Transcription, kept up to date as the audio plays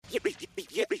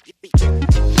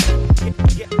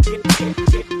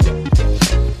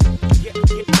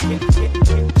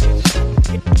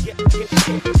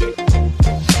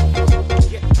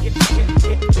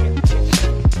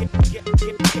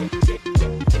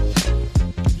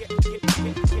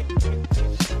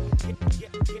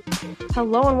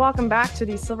Hello and welcome back to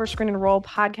the Silver Screen and Roll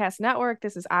Podcast Network.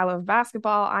 This is I Love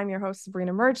Basketball. I'm your host,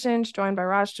 Sabrina Merchant, joined by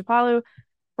Raj Chapalu.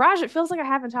 Raj, it feels like I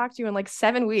haven't talked to you in like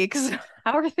 7 weeks.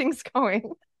 How are things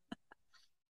going?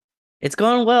 It's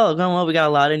going well, going well. We got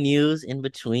a lot of news in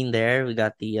between there. We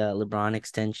got the LeBron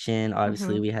extension.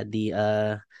 Obviously, hmm we had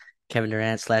the Kevin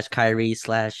Durant slash Kyrie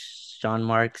slash Sean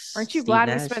Marks, Aren't you Steve glad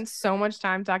we Nash. spent so much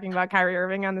time talking about Kyrie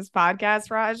Irving on this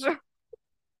podcast, Raj?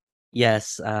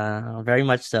 Yes, very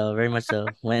much so, very much so.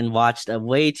 Went and watched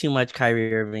way too much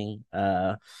Kyrie Irving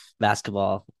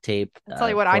basketball tape I'll tell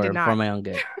you what, I did for not. my own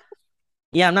good.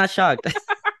 Yeah, I'm not shocked.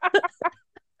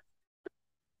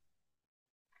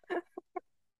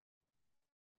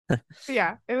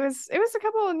 Yeah, it was a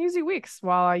couple of newsy weeks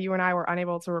while you and I were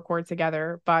unable to record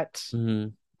together, but hmm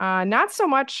not so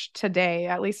much today,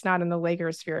 at least not in the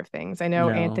Lakers sphere of things. I know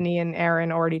No. Anthony and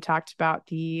Aaron already talked about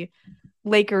the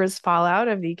Lakers fallout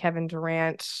of the Kevin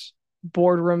Durant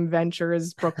boardroom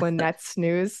ventures Brooklyn Nets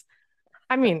news.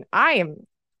 I mean, I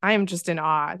am just in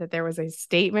awe that there was a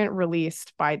statement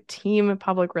released by team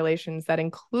public relations that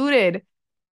included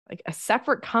like a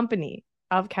separate company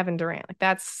of Kevin Durant. Like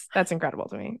that's incredible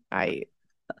to me. I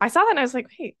saw that and I was like,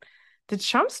 wait, did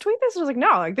Chumps tweet this? And I was like,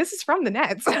 no, like this is from the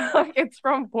Nets. Like it's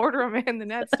from Boardroom and the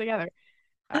Nets together.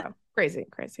 Crazy,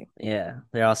 crazy. Yeah,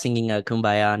 they're all singing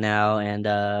Kumbaya now, and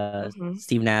Mhm.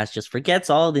 Steve Nash just forgets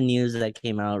all the news that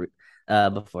came out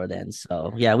before then.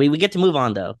 So yeah, we get to move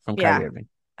on though from Kyrie Yeah. Irving.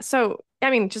 So, I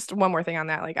mean, just one more thing on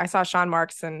that. Like, I saw Sean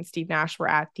Marks and Steve Nash were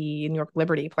at the New York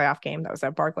Liberty playoff game that was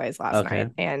at Barclays last night, Okay.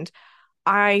 and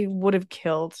I would have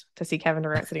killed to see Kevin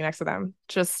Durant sitting next to them.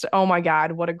 Just, oh my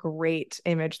God, what a great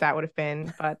image that would have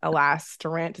been. But alas,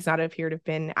 Durant does not appear to have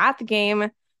been at the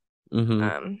game.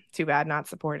 Mm-hmm. Too bad not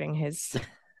supporting his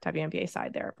WNBA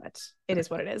side there, but it is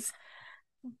what it is.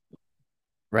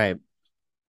 Right.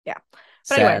 Yeah.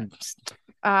 But anyway,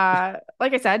 Sad.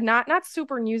 like I said, not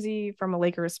super newsy from a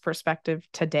Lakers perspective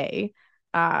today.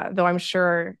 Though I'm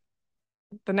sure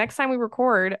the next time we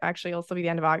record, actually it'll still be the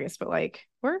end of August, but like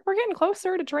we're getting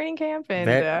closer to training camp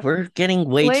and We're getting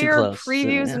way too player close. So,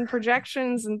 previews yeah. and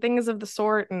projections and things of the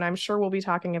sort. And I'm sure we'll be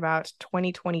talking about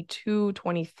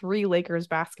 2022-23 Lakers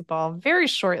basketball very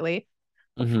shortly.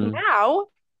 But for Mm-hmm. now,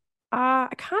 I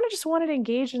kind of just wanted to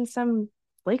engage in some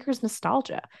Lakers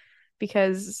nostalgia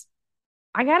because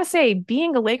I gotta say,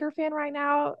 being a Laker fan right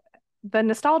now, the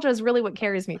nostalgia is really what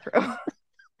carries me through.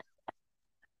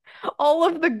 All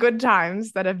of the good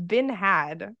times that have been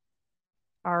had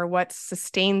are what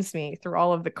sustains me through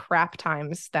all of the crap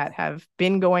times that have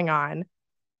been going on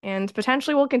and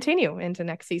potentially will continue into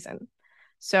next season.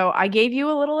 So I gave you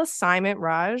a little assignment,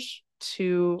 Raj,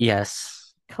 to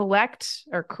Yes. collect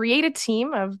or create a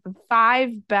team of the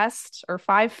five best or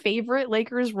five favorite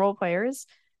Lakers role players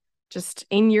just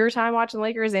in your time watching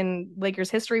Lakers in Lakers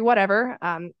history, whatever.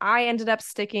 I ended up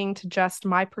sticking to just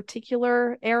my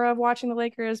particular era of watching the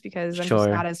Lakers because I'm just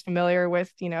not Sure. as familiar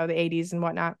with, the 80s and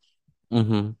whatnot.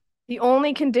 Mm-hmm. The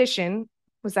only condition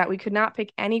was that we could not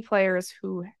pick any players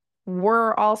who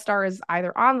were all stars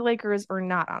either on the Lakers or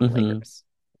not on the Mm-hmm. Lakers.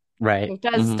 Right. It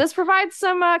does provide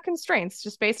some constraints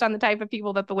just based on the type of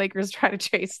people that the Lakers try to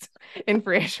chase in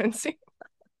free agency.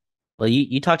 Well,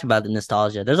 you talked about the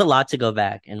nostalgia. There's a lot to go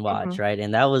back and watch, Mm-hmm. right?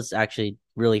 And that was actually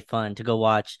really fun to go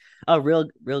watch a real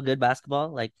good basketball,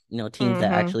 like teams that Mm-hmm.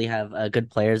 actually have good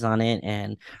players on it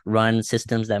and run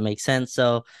systems that make sense.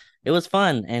 So it was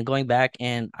fun and going back.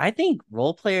 And I think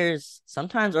role players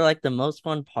sometimes are like the most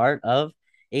fun part of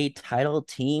a title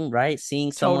team, right?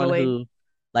 Seeing someone Totally. who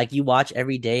like you watch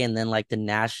every day and then like the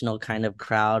national kind of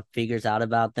crowd figures out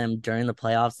about them during the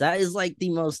playoffs. That is like the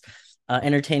most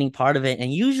entertaining part of it.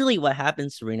 And usually, what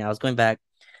happens, Serena, I was going back.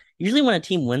 Usually, when a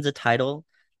team wins a title,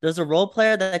 there's a role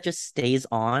player that just stays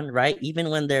on, right? Even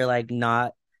when they're like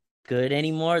not good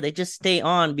anymore, they just stay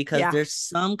on because Yeah. there's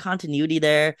some continuity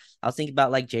there. I was thinking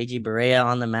about like JJ Barea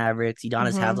on the Mavericks.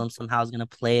 Udonis Mm-hmm. Haslam somehow is going to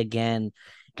play again.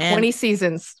 And 20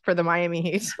 seasons for the Miami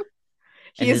Heat.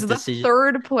 He his is the decision.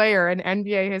 third player in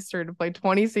NBA history to play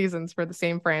 20 seasons for the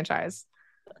same franchise.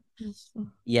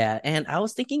 Yeah, and I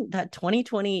was thinking that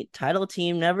 2020 title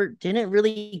team never didn't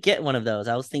really get one of those.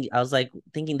 I was like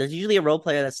thinking there's usually a role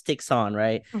player that sticks on,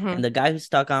 right? Mm-hmm. And the guy who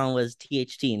stuck on was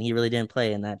THT, and he really didn't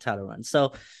play in that title run.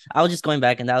 So I was just going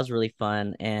back, and that was really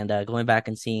fun. And going back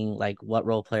and seeing like what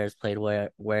role players played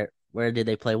where did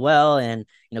they play well, and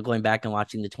going back and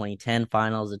watching the 2010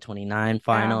 finals, the 29 Yeah.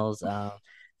 finals,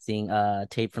 seeing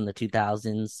tape from the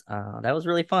 2000s. That was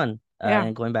really fun. Yeah.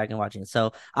 And going back and watching.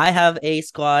 So I have a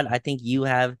squad. I think you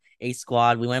have a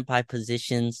squad. We went by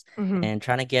positions Mm-hmm. and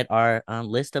trying to get our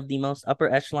list of the most upper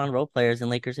echelon role players in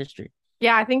Lakers history.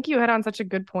 Yeah, I think you hit on such a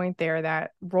good point there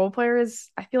that role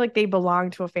players, I feel like they belong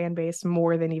to a fan base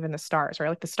more than even the stars, right?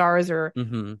 Like the stars are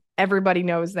Mm-hmm. everybody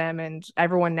knows them and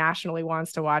everyone nationally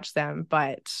wants to watch them,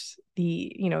 but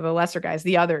the lesser guys,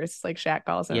 the others, like Shaq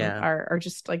calls them, Yeah. are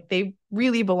just like they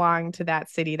really belong to that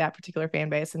city, that particular fan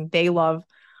base, and they love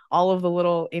all of the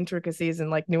little intricacies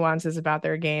and like nuances about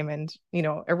their game and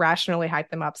irrationally hype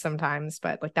them up sometimes,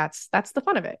 but like that's the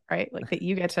fun of it, right? Like that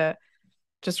you get to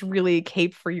just really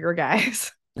cape for your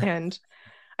guys. And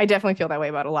I definitely feel that way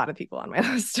about a lot of people on my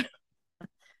list.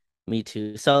 Me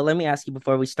too. So let me ask you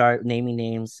before we start naming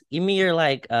names, give me your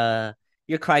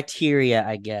criteria,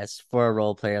 I guess, for a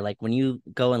role player. Like when you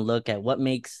go and look at what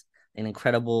makes an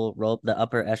incredible role, the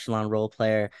upper echelon role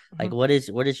player, like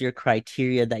Mhm. what is your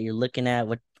criteria that you're looking at?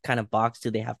 What kind of box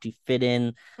do they have to fit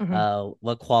in? Mhm.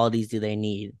 What qualities do they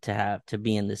need to have to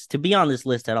be on this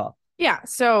list at all? Yeah.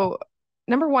 So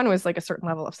number one was like a certain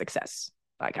level of success.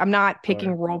 Like I'm not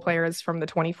picking Or role players from the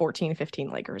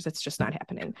 2014-15 Lakers. It's just not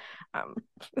happening. Um,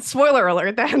 Spoiler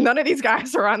alert that none of these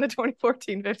guys are on the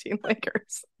 2014-15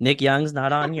 Lakers. Nick Young's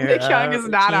not on your Nick Young is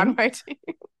not on team? my team.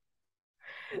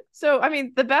 So, I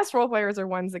mean, the best role players are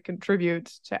ones that contribute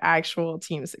to actual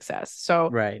team success. So,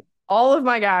 Right. all of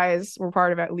my guys were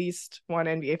part of at least one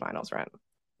NBA Finals run.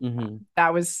 Mm-hmm.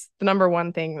 That was the number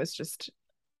one thing was just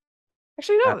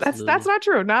actually no, that's Absolutely. not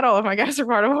true. Not all of my guys are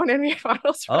part of one NBA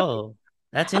Finals run. Oh,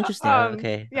 that's interesting.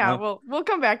 Okay. Yeah, we'll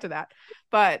come back to that.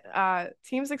 But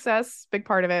team success, big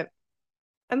part of it.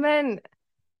 And then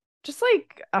just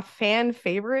like a fan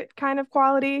favorite kind of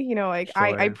quality, like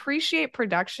I Sure. appreciate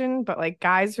production, but like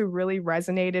guys who really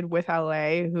resonated with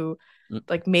LA, who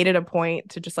like made it a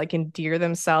point to just like endear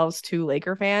themselves to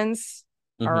Laker fans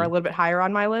are a Mm-hmm. little bit higher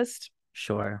on my list.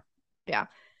 Sure. Yeah.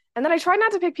 And then I try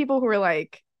not to pick people who are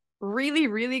like really,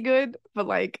 really good, but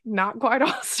like not quite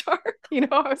all star.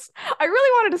 I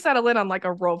really wanted to settle in on like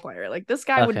a role player. Like this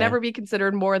guy would Okay. never be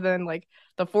considered more than like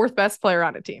the fourth best player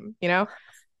on a team.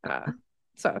 Uh,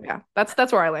 so yeah,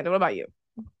 that's where I landed. What about you?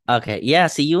 Okay. Yeah.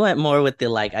 So you went more with the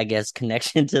like, I guess,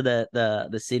 connection to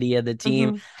the city of the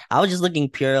team. Mm-hmm. I was just looking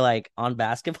pure like on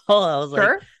basketball. I was like,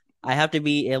 Sure. I have to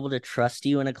be able to trust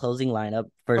you in a closing lineup.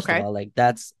 First of Okay. all, like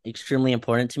that's extremely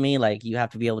important to me. Like you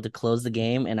have to be able to close the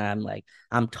game, and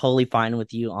I'm totally fine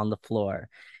with you on the floor.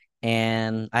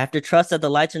 And I have to trust that the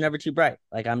lights are never too bright.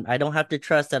 Like I don't have to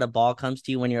trust that a ball comes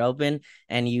to you when you're open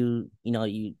and you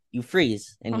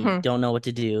freeze and you Mm-hmm. don't know what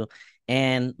to do.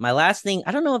 And my last thing,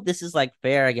 I don't know if this is like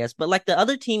fair, I guess, but like the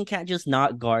other team can't just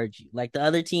not guard you. Like the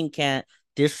other team can't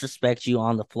disrespect you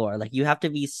on the floor. Like you have to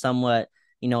be somewhat,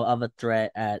 of a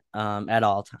threat at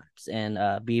all times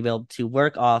and be able to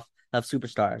work off of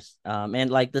superstars.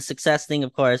 And like the success thing,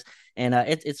 of course. And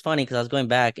it's funny because I was going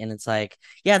back and it's like,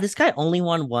 yeah, this guy only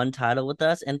won one title with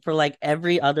us, and for like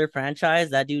every other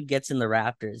franchise, that dude gets in the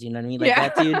Raptors. You know what I mean? Like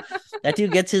Yeah. that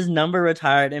dude gets his number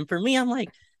retired. And for me, I'm like,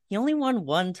 he only won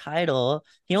one title.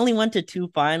 He only went to two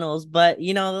finals, but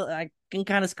I can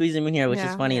kind of squeeze him in here, which is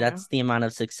Yeah. funny. Yeah. That's the amount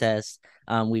of success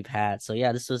we've had. So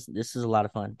yeah, this is a lot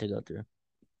of fun to go through.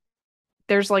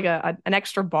 There's like an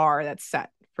extra bar that's set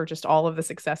for just all of the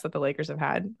success that the Lakers have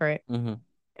had, right? Hmm.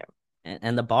 Yeah.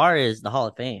 And the bar is the Hall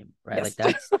of Fame, right? Like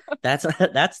Yes. that's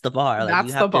that's the bar. Like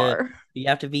That's the bar. you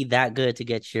have to be that good to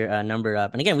get your number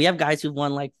up. And again, we have guys who've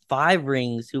won like five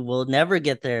rings who will never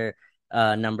get their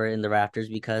number in the Raptors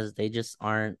because they just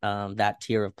aren't that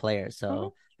tier of player. Mhm.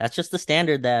 So that's just the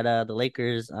standard that the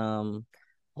Lakers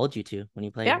hold you to when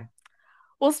you play Yeah. here.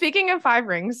 Well, speaking of five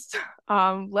rings,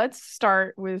 let's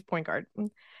start with point guard.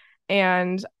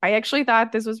 And I actually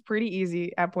thought this was pretty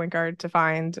easy at point guard to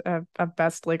find a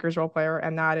best Lakers role player,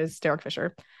 and that is Derek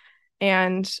Fisher.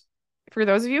 And for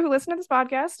those of you who listen to this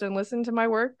podcast and listen to my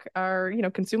work or,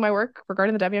 consume my work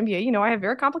regarding the WNBA, I have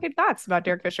very complicated thoughts about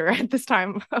Derek Fisher at this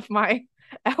time of my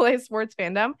LA sports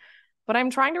fandom, but I'm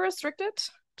trying to restrict it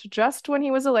to just when he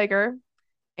was a Laker.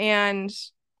 And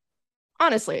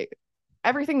honestly,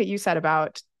 everything that you said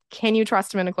about can you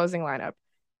trust him in a closing lineup?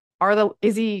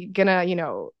 Is he gonna,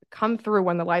 come through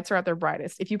when the lights are at their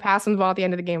brightest? If you pass him the ball at the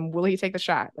end of the game, will he take the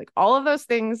shot? Like all of those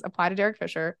things apply to Derek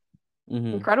Fisher. Hmm.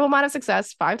 Incredible amount of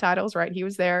success, five titles, right? He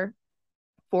was there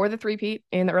for the three-peat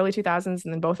in the early 2000s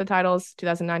and then both the titles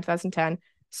 2009, 2010,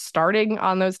 starting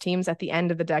on those teams at the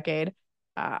end of the decade.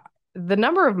 Uh, the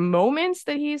number of moments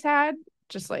that he's had,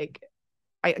 just like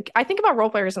I think about role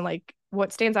players and like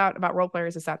what stands out about role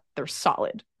players is that they're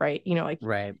solid, right? Like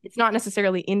Right. it's not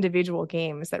necessarily individual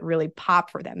games that really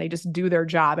pop for them. They just do their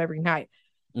job every night.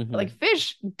 But like Hmm.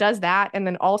 Fish does that and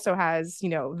then also has,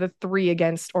 the three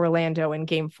against Orlando in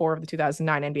game 4 of the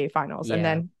 2009 NBA Finals. And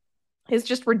Yeah. then his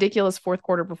just ridiculous fourth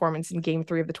quarter performance in game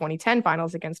 3 of the 2010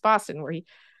 Finals against Boston, where he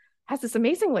has this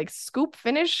amazing like scoop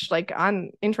finish like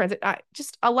on in transit.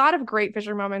 Just a lot of great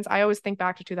Fisher moments. I always think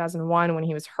back to 2001 when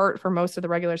he was hurt for most of the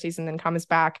regular season, then comes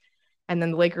back, and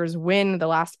then the Lakers win the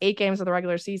last 8 games of the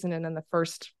regular season, and then the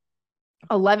first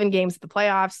 11 games of the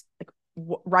playoffs. Like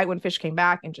right when Fish came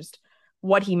back, and just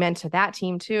what he meant to that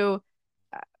team too.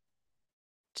 Uh,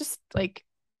 just like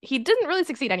he didn't really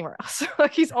succeed anywhere else.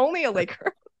 Like he's only a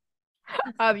Laker.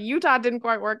 Utah didn't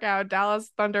quite work out. Dallas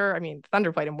Thunder, I mean,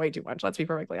 Thunder played him way too much, let's be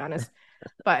perfectly honest.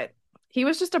 But he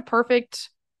was just a perfect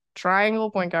triangle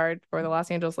point guard for the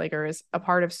Los Angeles Lakers, a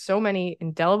part of so many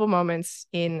indelible moments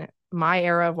in my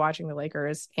era of watching the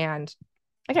Lakers. And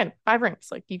again, 5 rings.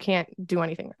 Like you can't do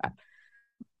anything with that.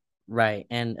 Right.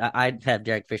 And I'd have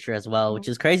Derek Fisher as well, which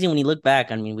is crazy when you look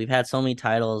back. I mean, we've had so many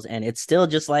titles and it's still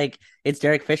just like it's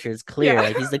Derek Fisher. It's clear. Yeah.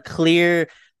 Like he's the clear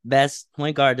best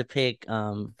point guard to pick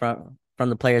from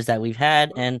the players that we've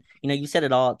had. And you said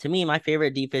it all. To me, my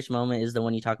favorite D Fish moment is the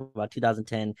one you talk about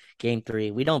 2010 game 3.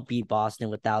 We don't beat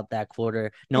Boston without that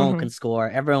quarter. No one can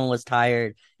score. Everyone was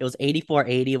tired. It was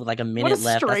 84-80 with like a minute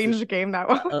left. What a strange game that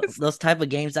was. Those type of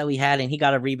games that we had, and he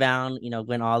got a rebound,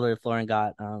 went all the way to the floor and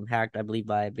got hacked, I believe,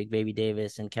 by Big Baby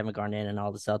Davis and Kevin Garnett and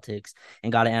all the Celtics,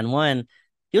 and got an N1.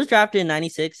 He was drafted in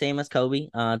 96, same as Kobe.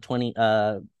 20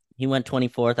 he went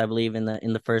 24th, I believe, in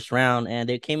the first round, and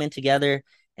they came in together.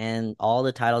 And all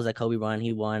the titles that Kobe won,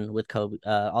 he won with Kobe.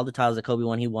 All the titles that Kobe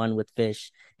won, he won with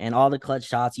Fish. And all the clutch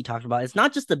shots you talked about. It's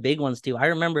not just the big ones too. I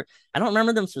don't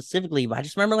remember them specifically, but I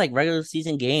just remember like regular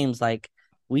season games, like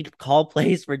we'd call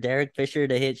plays for Derek Fisher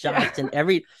to hit shots, and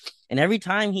every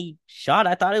time he shot,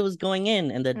 I thought it was going in.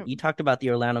 And then you talked about the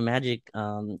Orlando Magic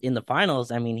in the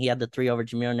finals. I mean, he had the 3 over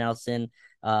Jameer Nelson.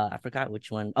 I forgot which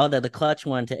one. Oh, the clutch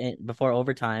one before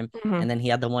overtime, and then he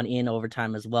had the one in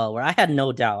overtime as well, where I had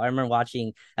no doubt. I remember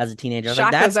watching as a teenager. I was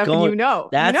like, "That's going,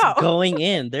 going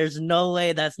in. There's no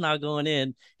way that's not going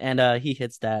in." And he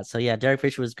hits that. So yeah, Derek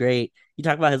Fisher was great. You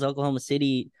talk about his Oklahoma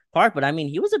City part, but I mean,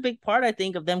 he was a big part, I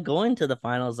think, of them going to the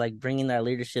finals, like bringing that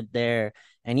leadership there.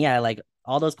 And yeah, like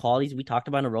all those qualities we talked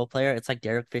about in a role player, it's like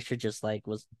Derek Fisher just like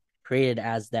was created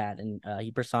as that, and he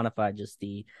personified just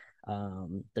the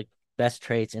best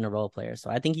traits in a role player. So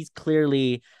I think he's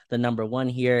clearly the number one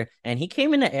here. And he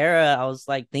came in an era, I was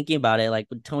like thinking about it, like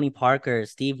with Tony Parker,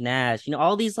 Steve Nash,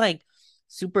 all these like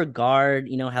super guard,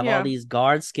 have all these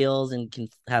guard skills and can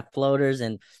have floaters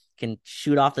and can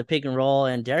shoot off the pick and roll.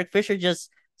 And Derek Fisher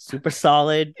just super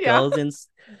solid, goes in,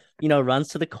 runs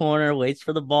to the corner, waits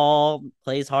for the ball,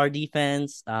 plays hard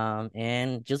defense,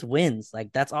 and just wins.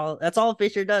 Like that's all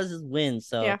Fisher does is win.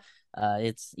 So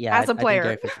it's as a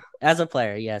player. As a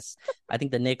player, yes. I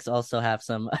think the Knicks also have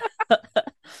some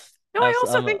No, I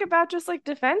also think about just like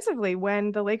defensively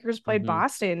when the Lakers played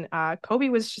Boston, Kobe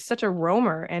was just such a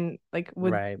roamer and like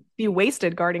would be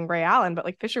wasted guarding Ray Allen, but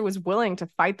like Fisher was willing to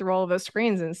fight through all of those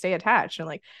screens and stay attached, and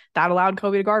like that allowed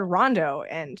Kobe to guard Rondo,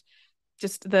 and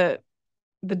just the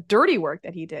dirty work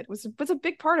that he did was a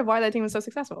big part of why that team was so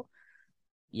successful.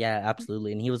 Yeah,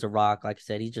 absolutely. And he was a rock. Like I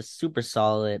said, he's just super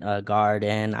solid guard.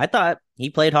 And I thought he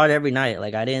played hard every night.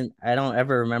 Like I don't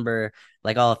ever remember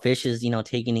like, oh, Fish is,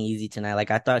 taking it easy tonight. Like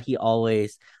I thought he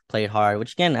always played hard,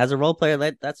 which again, as a role player,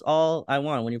 that's all I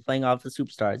want when you're playing off the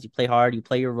superstars. You play hard, you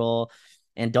play your role,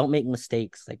 and don't make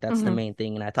mistakes. Like that's the main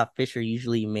thing. And I thought Fisher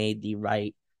usually made the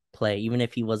right play, even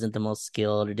if he wasn't the most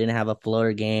skilled or didn't have a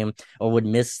floater game or would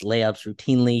miss layups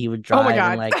routinely. He would drive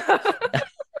and like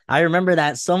I remember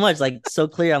that so much, like so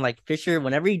clear. I'm like, Fisher,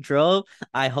 whenever he drove,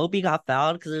 I hope he got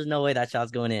fouled because there's no way that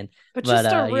shot's going in. But just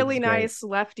a really nice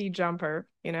lefty jumper,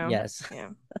 Yes. Yeah.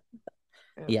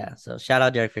 Yeah. So shout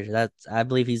out Derek Fisher. I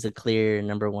believe he's a clear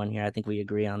number one here. I think we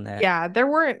agree on that. Yeah, there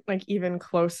weren't like even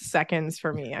close seconds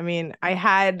for me. I mean, I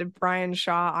had Brian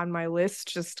Shaw on my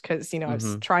list just because, I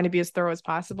was trying to be as thorough as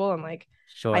possible. And like,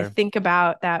 sure. I think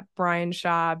about that Brian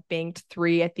Shaw banked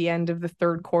 3 at the end of the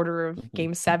third quarter of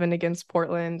game 7 against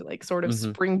Portland, like sort of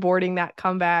springboarding that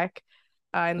comeback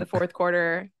in the fourth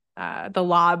quarter. The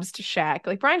lobs to Shaq.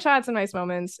 Like Brian Shaw had some nice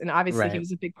moments. And obviously he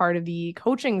was a big part of the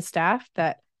coaching staff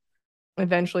that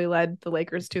eventually led the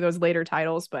Lakers to those later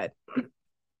titles, but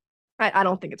I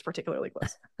don't think it's particularly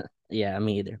close. Yeah,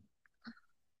 me either.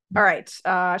 All right.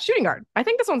 Shooting guard. I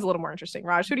think this one's a little more interesting.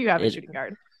 Raj, who do you have as shooting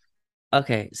guard?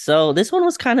 Okay, so this one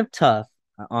was kind of tough,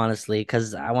 honestly,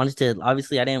 because I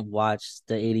didn't watch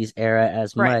the 80s era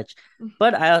as much,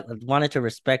 but I wanted to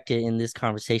respect it in this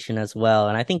conversation as well.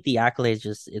 And I think the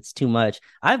accolades it's too much.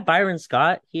 I have Byron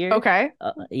Scott here. Okay.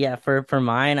 Yeah, for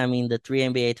mine, I mean, the 3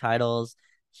 NBA titles,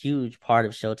 huge part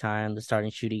of Showtime, the starting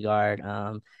shooting guard.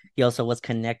 He also was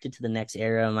connected to the next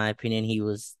era, in my opinion. He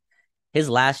was his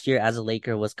last year as a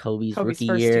Laker was Kobe's Kobe's rookie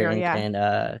first year, year, yeah.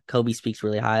 and Kobe speaks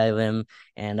really high of him,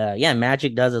 and yeah,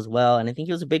 Magic does as well, and I think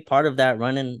he was a big part of that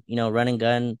run and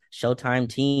gun Showtime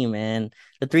team, and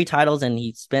the three titles, and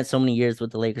he spent so many years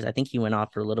with the Lakers. I think he went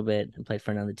off for a little bit and played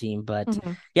for another team, but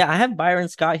Mhm. yeah, I have Byron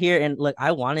Scott here, and look,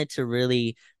 I wanted to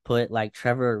really put like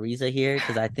Trevor Ariza here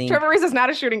because I think Trevor Ariza is not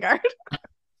a shooting guard.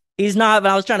 he's not,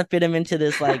 but I was trying to fit him into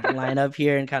this like lineup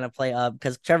here and kind of play up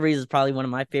because Trevor Ariza is probably one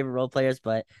of my favorite role players.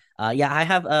 But yeah, I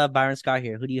have Byron Scott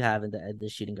here. Who do you have in the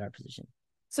shooting guard position?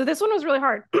 So this one was really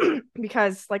hard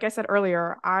because, like I said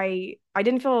earlier, I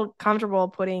didn't feel comfortable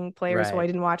putting players who I Right.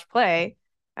 didn't watch play,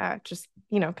 just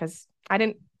because I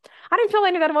didn't feel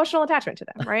any of that emotional attachment to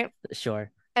them, right?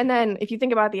 Sure. And then if you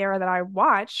think about the era that I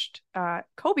watched,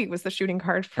 Kobe was the shooting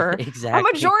guard for a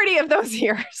Exactly. majority of those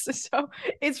years. So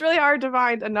it's really hard to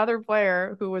find another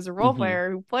player who was a role Hmm.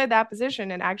 player who played that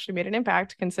position and actually made an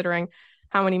impact, considering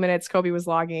how many minutes Kobe was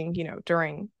logging,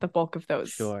 during the bulk of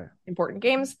those Sure. important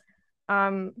games.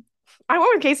 Um, I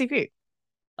went with KCP.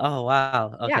 Oh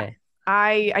wow. Yeah. Okay.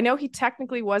 I know he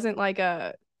technically wasn't like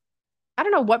I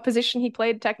don't know what position he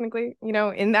played technically,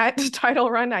 in that title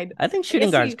run. I think I shooting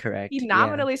guess guard's he correct. Yeah.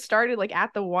 nominally started like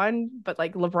at the one, but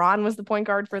like LeBron was the point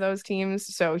guard for those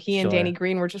teams. So he and Danny Sure.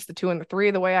 Green were just the two and the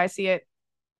three, the way I see it.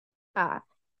 Uh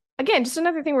Again, just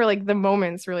another thing where like the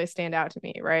moments really stand out to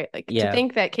me, right? Like to Yeah.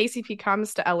 think that KCP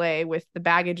comes to LA with the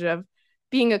baggage of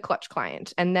being a clutch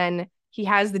client, and then he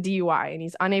has the DUI and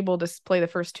he's unable to play the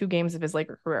first two games of his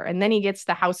Laker career. And then he gets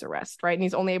the house arrest, right? And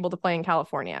he's only able to play in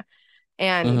California.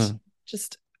 And Hmm.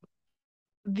 just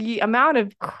the amount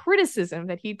of criticism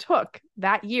that he took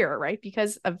that year, right?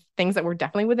 Because of things that were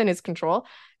definitely within his control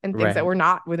and things that Right. were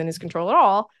not within his control at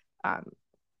all. Um,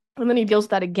 and then he deals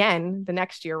with that again the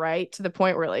next year, right? To the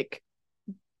point where, like,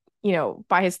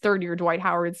 by his third year, Dwight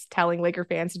Howard's telling Laker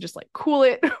fans to just like cool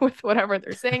it with whatever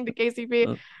they're saying to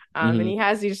KCP. And Hmm. he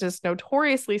has these just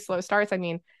notoriously slow starts. I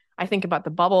mean, I think about the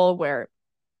bubble where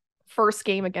first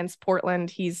game against Portland,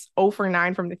 he's 0 for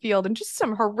 9 from the field and just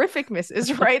some horrific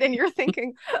misses, right? And you're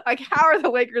thinking, like, how are the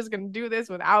Lakers going to do this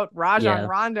without Rajon Yeah.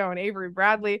 Rondo and Avery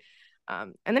Bradley?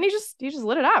 And then he just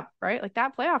lit it up, right? Like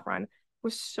that playoff run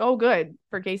was so good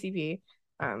for KCP.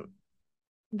 Um,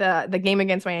 the game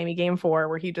against Miami, game 4,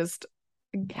 where he just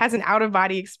has an out of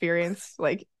body experience,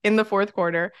 like in the fourth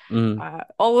quarter. Hmm.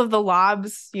 All of the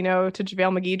lobs, to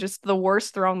JaVale McGee, just the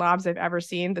worst thrown lobs I've ever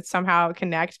seen that somehow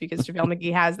connect because JaVale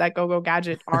McGee has that go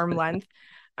gadget arm length.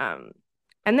 Um,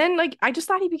 and then like I just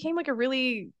thought he became like a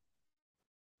really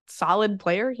solid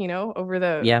player, over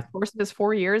the Yeah. course of his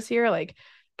 4 years here. Like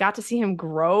got to see him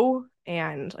grow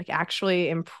and like actually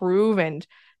improve and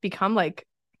become like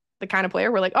the kind of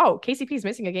player where like, oh, KCP is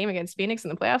missing a game against Phoenix in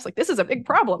the playoffs. Like this is a big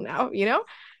problem now.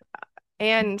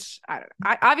 And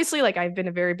I obviously like I've been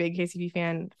a very big KCP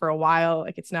fan for a while.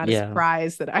 Like it's not a Yeah.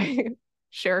 surprise that I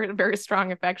share a very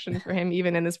strong affection for him,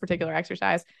 even in this particular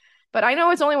exercise. But I know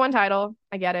it's only one title.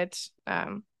 I get it.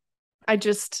 I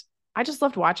just I just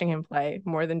loved watching him play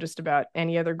more than just about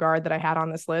any other guard that I had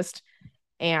on this list.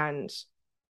 And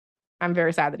I'm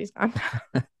very sad that he's gone.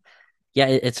 Yeah,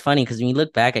 it's funny because when you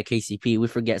look back at KCP, we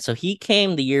forget. So he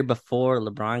came the year before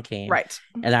LeBron came, Right.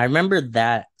 and I remember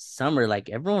that summer, like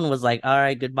everyone was like, "All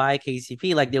right, goodbye,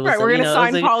 KCP." Like there was, Right. We're gonna it was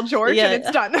sign like, Paul George and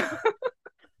it's yeah, done.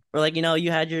 or like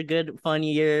you had your good fun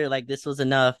year, like this was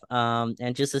enough.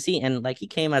 And just to see, and like he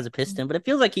came as a Piston, but it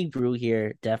feels like he grew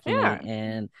here definitely, Yeah.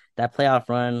 and that playoff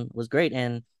run was great,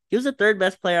 and he was the third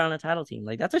best player on a title team.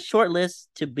 Like that's a short list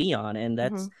to be on, and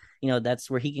Mm-hmm. that's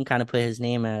where he can kind of put his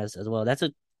name as well. That's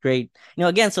a great,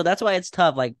 again, so that's why it's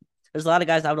tough. Like there's a lot of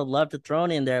guys I would have loved to thrown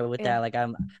in there with Yeah. that. Like I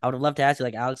would have loved to ask you,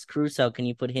 like Alex Caruso, can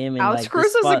you put him in Alex like this Cruz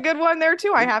is a spot? good one there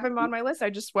too. I have him on my list. I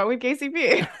just went with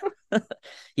KCP.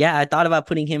 Yeah, I thought about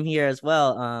putting him here as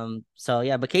well. So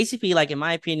yeah, but KCP, like in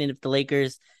my opinion, if the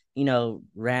Lakers,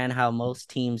 ran how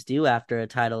most teams do after a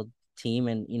title team,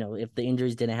 and if the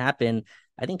injuries didn't happen,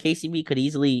 I think KCP could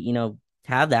easily,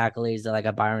 have the accolades that like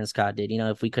a Byron Scott did.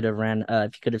 If we could have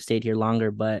if he could have stayed here longer.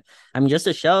 But I mean, just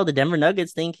to show the Denver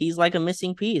Nuggets think he's like a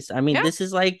missing piece. I mean, Yeah. this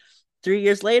is like 3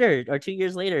 years later or 2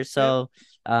 years later. Yep. So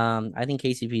I think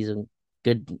KCP is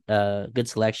a good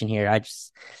selection here.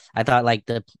 I thought like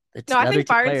No, the I other think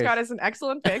two Byron Scott players. is an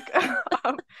excellent pick.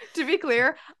 To be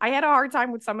clear, I had a hard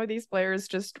time with some of these players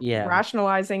just Yeah,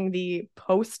 rationalizing the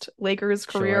post Lakers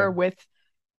career sure. with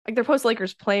like their post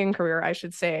Lakers playing career, I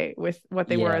should say, with what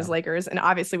they were as Yeah, Lakers. And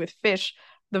obviously with Fish,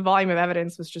 the volume of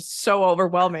evidence was just so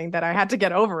overwhelming that I had to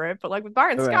get over it. But like with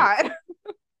Byron right.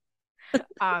 Scott,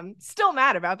 still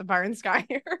mad about the Byron Scott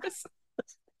years.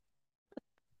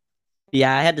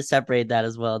 Yeah, I had to separate that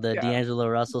as well. The Yeah. D'Angelo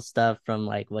Russell stuff from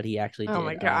like what he actually Oh did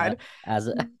my God. as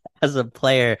a as a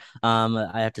player, I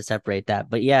have to separate that.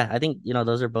 But yeah, I think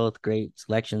those are both great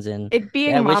selections, and It yeah, I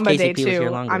being wish Mamba Day KCP was here too,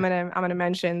 longer. I'm gonna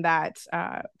mention that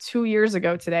 2 years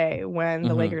ago today, when the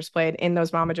Hmm. Lakers played in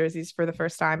those Mamba jerseys for the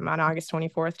first time on August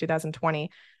 24th, 2020,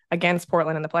 against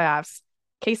Portland in the playoffs,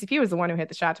 KCP was the one who hit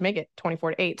the shot to make it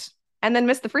 24-8, and then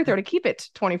missed the free throw to keep it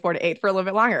 24-8 for a little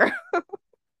bit longer.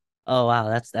 Oh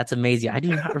wow, that's amazing. I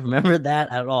do not remember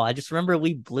that at all. I just remember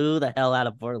we blew the hell out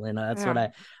of Portland. That's what Yeah.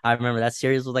 I remember. That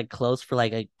series was like close for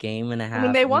like a game and a I mean,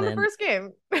 half, they and won the then first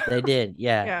game. they did,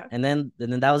 yeah. Yeah, And then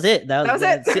that was it. That that was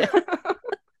was it.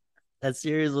 that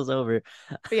series was over.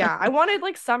 But yeah, I wanted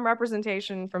like some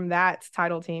representation from that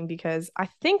title team because I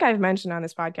think I've mentioned on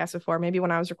this podcast before, maybe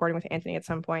when I was recording with Anthony at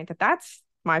some point, that that's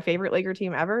my favorite Laker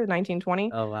team ever,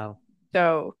 1920. Oh wow.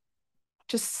 So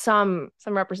just some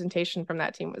representation from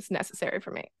that team was necessary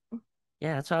for me.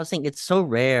 Yeah, that's what I was saying. It's so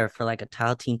rare for like a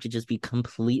tile team to just be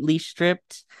completely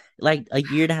stripped, like a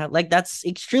year and a half. Like that's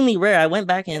extremely rare. I went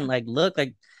back and Yeah. like looked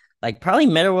like probably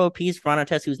Meta World Peace for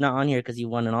Artest, who's not on here because he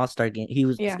won an All-Star game. He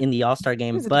was Yeah. in the All-Star He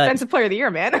game, was a but defensive player of the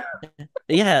year, man.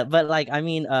 yeah, but like I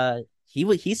mean,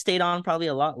 he stayed on probably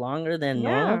a lot longer than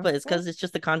normal, Yeah. but it's Yeah. because it's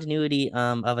just the continuity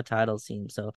of a title team.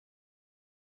 So,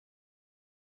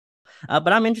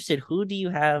 but I'm interested. Who do you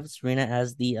have, Serena,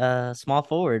 as the small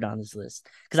forward on this list?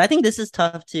 Because I think this is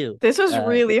tough too. This was Uh,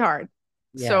 really hard.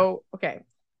 yeah. So, okay.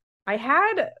 I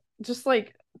had just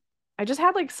like I just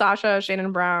had like Sasha,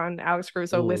 Shannon Brown, Alex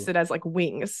Caruso Ooh. listed as like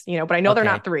wings, but I know they're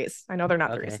not Okay. threes. I know they're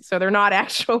not threes. Okay. So they're not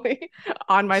actually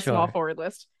on my small Sure. forward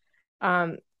list.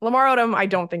 Lamar Odom, I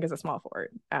don't think is a small forward.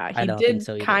 I He don't think did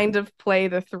so either. kind of play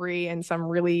the three in some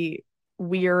really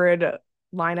weird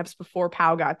lineups before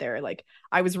Pau got there. Like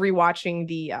I was rewatching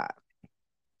the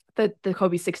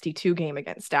Kobe 62 game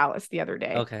against Dallas the other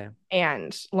day. Okay.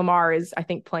 And Lamar is, I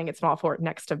think, playing at small forward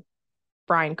next to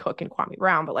Brian Cook and Kwame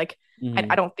Brown, but like I Hmm.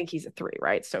 don't think he's a three,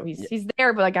 right? So he's Yeah. he's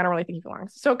there, but like I don't really think he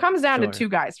belongs. So it comes down to Sure. two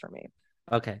guys for me.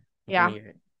 Okay. Let Yeah. me hear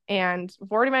it. And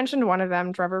I've already mentioned one of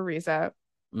them, Trevor Ariza.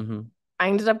 Hmm. I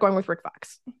ended up going with Rick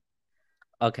Fox.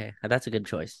 Okay. That's a good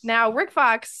choice. Now, Rick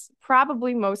Fox,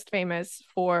 probably most famous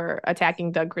for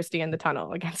attacking Doug Christie in the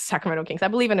tunnel against Sacramento Kings, I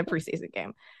believe in a preseason game,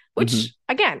 Hmm. which,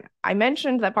 again, I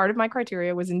mentioned that part of my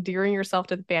criteria was endearing yourself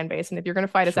to the fan base. And if you're going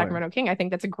to fight a Sure. Sacramento King, I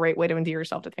think that's a great way to endear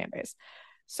yourself to the fan base.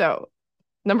 So,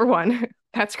 number one,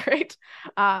 that's great.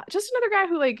 Just another guy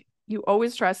who, like, you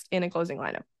always trust in a closing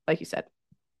lineup, like you said.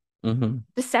 Hmm.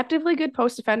 Deceptively good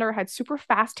post defender, had super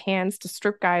fast hands to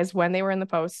strip guys when they were in the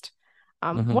post.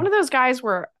 One Hmm. of those guys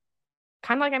where,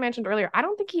 kind of like I mentioned earlier, I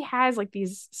don't think he has like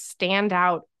these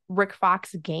standout Rick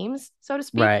Fox games, so to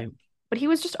speak, Right. but he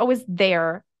was just always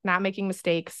there, not making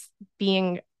mistakes,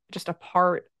 being just a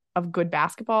part of good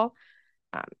basketball.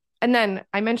 Um, and then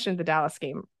I mentioned the Dallas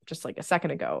game just like a second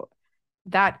ago.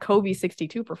 That Kobe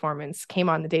 62 performance came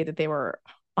on the day that they were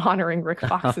honoring Rick Oh,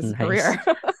 Fox's nice. career.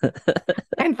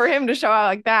 And for him to show out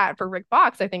like that for Rick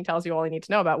Fox, I think tells you all you need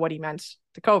to know about what he meant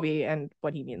to Kobe and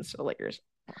what he means to the Lakers.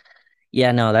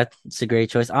 Yeah, no, that's a great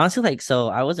choice. Honestly, like, so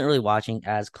I wasn't really watching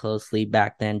as closely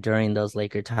back then during those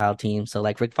Laker tile teams. So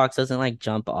like Rick Fox doesn't like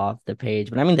jump off the page,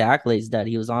 but I mean the accolades that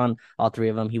he was on all three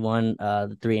of them. He won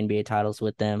the three NBA titles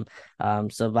with them.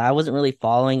 So but I wasn't really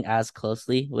following as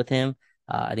closely with him.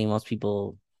 I think most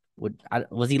people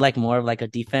was he like more of like a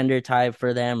defender type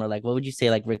for them, or like what would you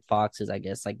say like Rick Fox's, I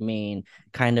guess, like main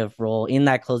kind of role in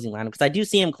that closing lineup? Because I do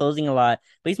see him closing a lot,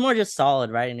 but he's more just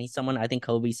solid, right? And he's someone I think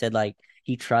Kobe said like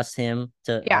he trusts him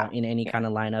to Yeah. in any Yeah. kind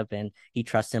of lineup, and he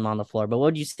trusts him on the floor. But what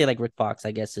would you say like Rick Fox,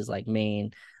 I guess, is like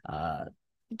main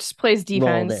Just plays role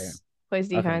there? defense, plays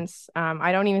Okay. defense.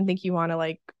 I don't even think you want to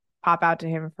like pop out to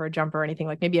him for a jumper or anything,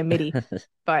 like maybe a midi,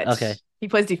 but Okay. he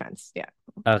plays defense. Yeah.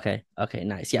 Okay. Okay.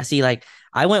 Nice. Yeah. See, like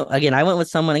I went with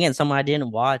someone I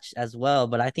didn't watch as well,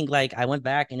 but I think like I went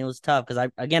back and it was tough because I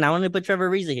wanted to put Trevor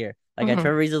Ariza here. Like Mhm.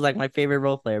 Trevor Ariza is like my favorite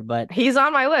role player, but He's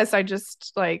on my list. I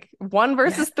just like one yeah,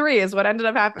 versus three is what ended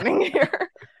up happening here.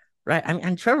 right. I mean,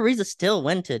 and Trevor Ariza still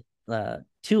went to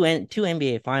two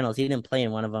NBA finals. He didn't play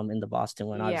in one of them in the Boston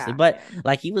one, obviously, Yeah. but Yeah.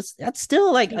 like that's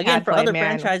still like He again had for played, other man.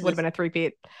 Would have franchises. been a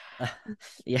three-peat.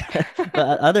 Yeah,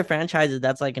 but other franchises,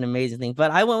 that's like an amazing thing.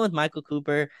 But I went with Michael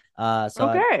Cooper.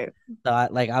 Okay. I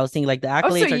was thinking like the Oh,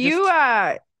 so accolades are you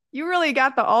just you really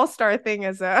got the all-star thing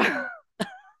as a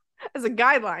as a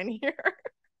guideline here.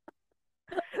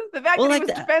 The fact well, that he like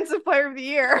was defensive player of the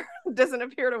year doesn't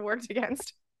appear to work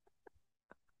against.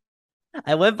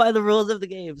 I went by the rules of the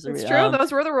game. So, It's true.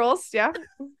 Those were the rules. Yeah.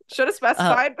 Should have uh,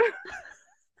 specified.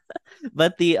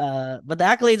 but the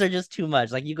accolades are just too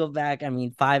much. Like you go back, I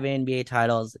mean, 5 NBA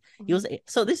titles.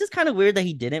 So this is kind of weird that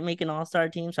he didn't make an all-star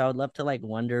team. So I would love to like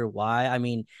wonder why. I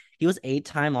mean, he was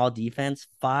 8-time all defense,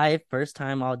 5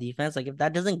 first-time all defense. Like if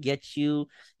that doesn't get you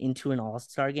into an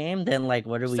all-star game, then like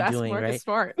what are Just we ask doing, Marcus right?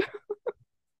 Smart.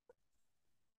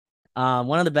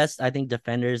 One of the best, I think,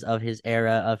 defenders of his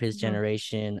era, of his Mhm.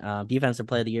 generation. Defensive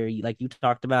player of the year, like you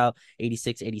talked about,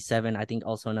 86, 87. I think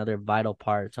also another vital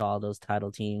part to all those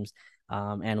title teams,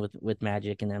 and with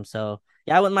Magic in them. So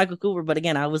yeah, I went Michael Cooper, but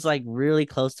again, I was like really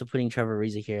close to putting Trevor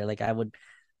Ariza here. Like I would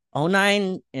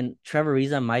 '09 and Trevor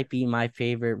Ariza might be my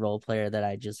favorite role player that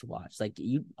I just watched. Like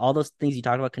you, all those things you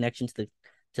talked about, connection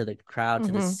to the crowd,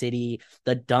 to the Mhm. city,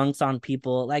 the dunks on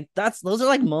people. Like those are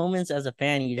like moments as a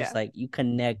fan. You just Yeah. like you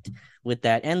connect with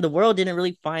that. And the world didn't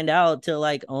really find out till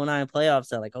like '09 playoffs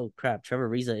that like, oh crap, Trevor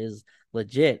Ariza is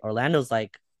legit. Orlando's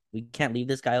like, we can't leave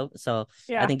this guy open. So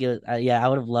I Yeah. think it was, yeah, I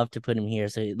would have loved to put him here.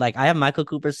 So like I have Michael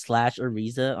Cooper slash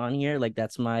Ariza on here. Like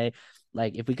that's my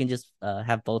like if we can just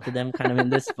have both of them kind of in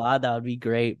this spot, that would be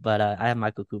great. But I have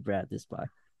Michael Cooper at this spot.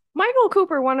 Michael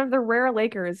Cooper, one of the rare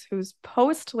Lakers whose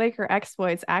post-Laker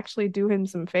exploits actually do him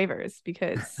some favors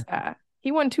because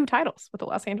he won 2 titles with the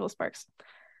Los Angeles Sparks.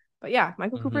 But yeah,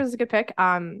 Michael Cooper Mhm. is a good pick.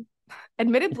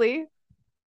 Admittedly,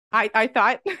 I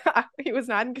thought he was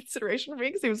not in consideration for me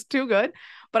because he was too good,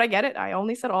 but I get it. I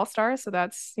only said All-Star, so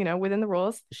that's, within the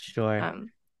rules. Sure. Um,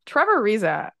 Trevor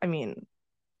Ariza, I mean,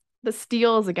 the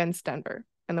steals against Denver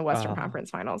in the Western Oh, Conference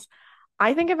Finals.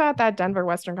 I think about that Denver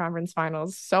Western Conference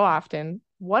Finals so often.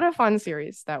 What a fun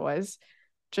series that was.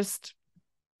 Just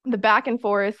the back and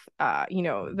forth,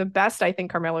 the best I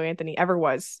think Carmelo Anthony ever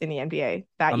was in the NBA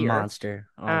that a year. monster.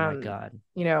 Oh my Um, God.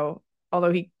 you know,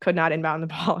 although he could not inbound the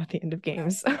ball at the end of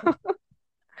games.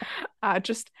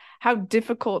 Just how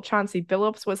difficult Chauncey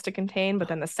Billups was to contain, but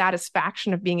then the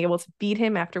satisfaction of being able to beat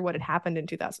him after what had happened in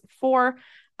 2004.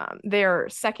 Their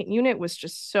second unit was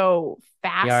just so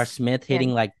J.R. fast Smith hitting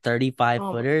and like 35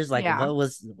 oh footers. Like yeah, what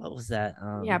was that?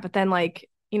 yeah. But then like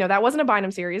that wasn't a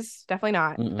Bynum series, definitely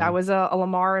not. That Mm-mm. was a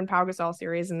Lamar and Pau Gasol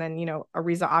series, and then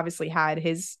Ariza obviously had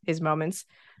his moments.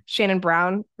 Shannon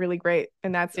Brown really great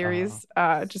in that Oh, series.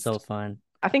 so Just fun.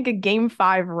 I think a game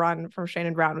 5 run from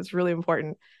Shannon Brown was really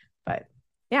important. But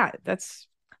yeah, that's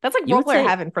like You role would player say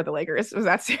heaven for the Lakers. Was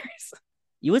that series?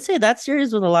 you would say that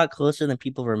series was a lot closer than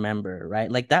people remember,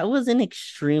 right? Like that was an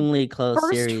extremely close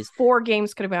First series. 4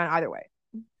 games could have gone either way.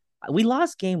 We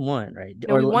lost game 1, right?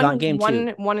 No, we Or got won game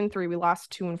 2. one and three. We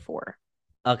lost 2 and 4.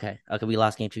 Okay, we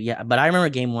lost game 2. Yeah, but I remember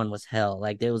game 1 was hell.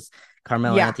 Like there was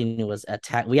Carmelo Yeah, Anthony was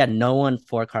attacked. We had no one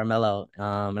for Carmelo.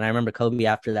 And I remember Kobe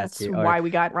after that that's series, or why we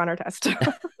got Ron Artest.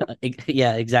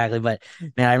 yeah, exactly. But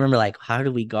man, I remember like how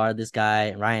do we guard this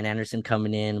guy? Ryan Anderson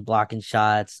coming in, blocking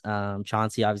shots.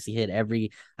 Chauncey obviously hit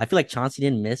every. I feel like Chauncey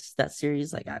didn't miss that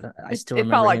series. Like I still It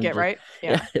felt remember like him it, just. right?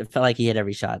 Yeah. It felt like he hit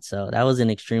every shot. So that was an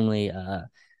extremely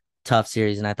tough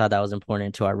series, and I thought that was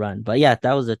important to our run. But yeah,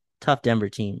 that was a tough Denver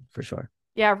team for sure.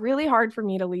 Yeah, really hard for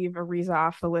me to leave Ariza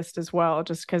off the list as well,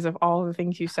 just because of all the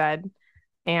things you said.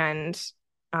 And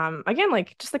again,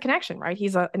 like just the connection, right?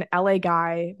 He's an LA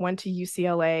guy, went to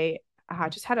UCLA,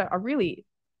 just had a really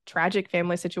tragic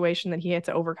family situation that he had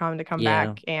to overcome to come Yeah.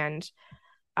 back and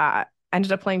uh,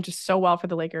 ended up playing just so well for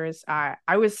the Lakers. I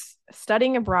was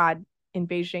studying abroad in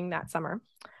Beijing that summer.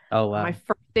 Oh My wow.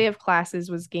 first day of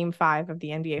classes was game 5 of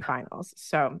the NBA Finals.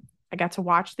 So I got to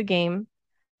watch the game,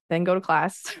 then go to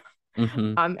class.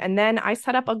 Mm-hmm. And then I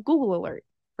set up a Google alert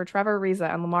for Trevor Ariza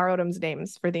and Lamar Odom's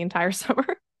names for the entire summer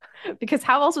because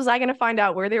how else was I going to find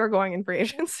out where they were going in free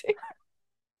agency?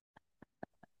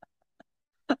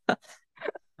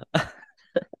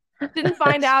 Didn't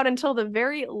find out until the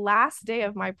very last day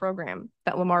of my program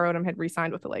that Lamar Odom had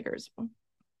re-signed with the Lakers.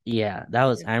 Yeah, that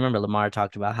was. Yeah. I remember Lamar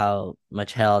talked about how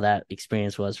much hell that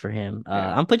experience was for him.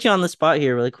 Yeah. I'm put you on the spot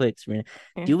here, really quick, Serena.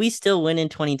 Yeah. Do we still win in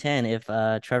 2010 if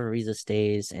Trevor Ariza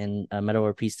stays and Metta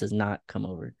World Peace does not come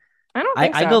over? I don't I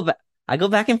think I so. go back. I go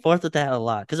back and forth with that a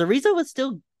lot because Ariza was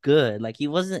still good. Like he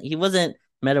wasn't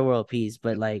Meta World Peace,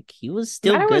 but like he was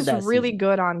still Meta good was that really season.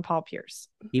 good on Paul Pierce.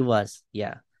 He was,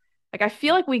 yeah, Like I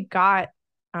feel like we got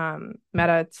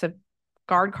Meta to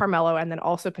guard Carmelo and then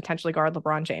also potentially guard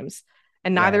LeBron James.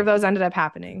 And neither of right. those ended up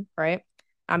happening, right?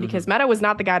 Because Hmm. Meta was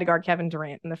not the guy to guard Kevin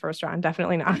Durant in the first round.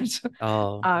 Definitely not.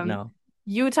 Oh um, no,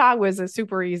 Utah was a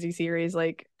super easy series.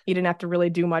 Like he didn't have to really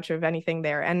do much of anything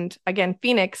there. And again,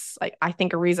 Phoenix, like I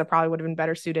think Ariza probably would have been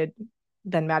better suited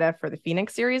than Meta for the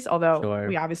Phoenix series, although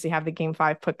we sure, obviously have the game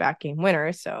 5 putback game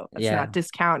winner. So let's not yeah,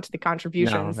 discount the no,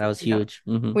 contributions, that was huge.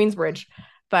 Queensbridge.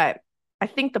 But I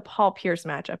think the Paul Pierce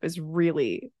matchup is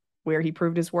really where he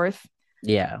proved his worth.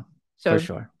 Yeah, for So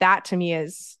sure. that to me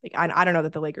is like, I don't know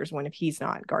that the Lakers win if he's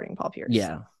not guarding Paul Pierce.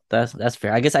 Yeah, that's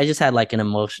fair. I guess I just had like an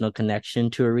emotional connection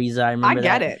to Ariza. I I remember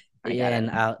get that. it. I get Yeah, it.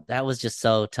 and that was just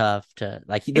so tough to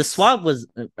like. The It's swap was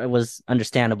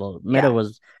understandable. yeah,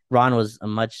 Ron was a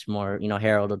much more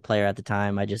heralded player at the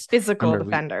time. I just physical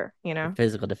remember defender, you know.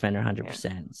 physical defender, Yeah.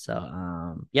 100%.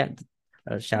 So yeah,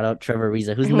 shout out Trevor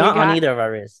Ariza, who's We not on got either of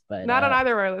our lists, but not on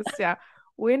either of our lists. Yeah.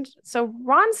 So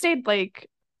Ron stayed like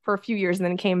for a few years and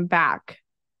then came back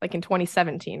like in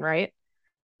 2017, right?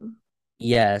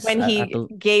 yes, When he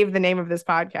gave the name of this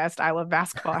podcast, I Love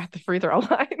Basketball at the free throw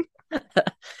line.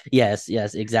 yes,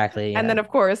 exactly. And Yeah. then, of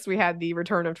course, we had the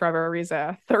return of Trevor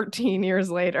Ariza 13 years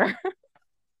later,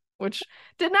 which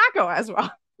did not go as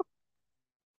well.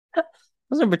 I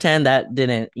was gonna pretend that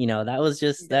didn't, that was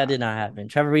just that Yeah. did not happen.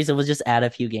 Trevor Ariza was just at a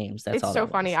few games. That's It's all so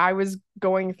that funny. was. I was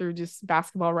going through just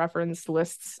basketball reference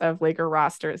lists of Laker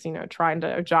rosters, trying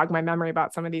to jog my memory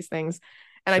about some of these things.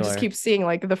 And I just Sure. keep seeing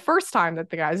like the first time that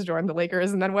the guys joined the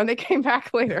Lakers and then when they came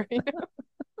back later.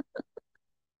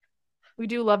 We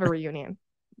do love a reunion.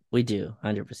 We do,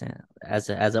 100%. As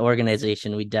an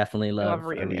organization, we definitely We love love a a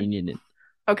reunion. reunion.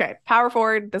 Okay, power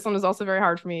forward. This one is also very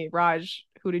hard for me. Raj,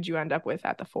 who did you end up with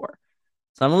at the 4?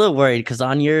 So I'm a little worried because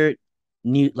on your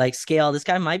new scale, this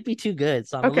guy might be too good.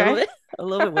 So I'm a little Okay. bit a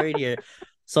little bit worried here.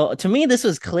 So to me, this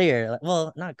was clear.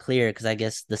 Well, not clear because I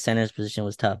guess the center's position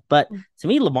was tough. But to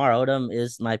me, Lamar Odom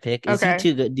is my pick. Is he Okay.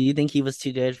 too good? Do you think he was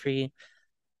too good for you?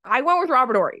 I went with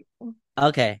Robert Horry.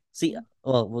 Okay. See,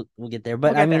 well, we'll get there.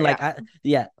 We'll But I get mean, there, like,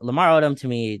 yeah. Lamar Odom to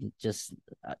me just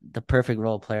the perfect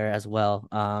role player as well.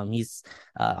 He's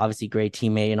obviously a great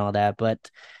teammate and all that, but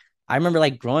I remember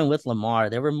like growing with Lamar,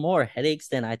 there were more headaches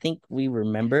than I think we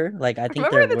remember. Like, I think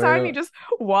Remember there the time he were. just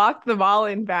walked the ball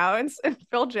in bounds and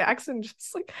Phil Jackson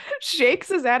just like shakes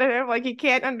his head at him like he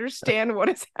can't understand what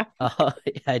is happening. Oh,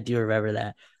 yeah, I do remember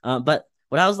that. But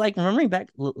what I was like remembering back,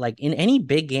 like in any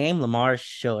big game, Lamar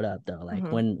showed up though. Like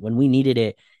Mm-hmm. when we needed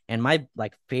it. And my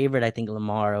like favorite, I think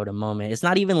Lamar Odom moment. It's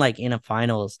not even like in a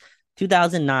finals,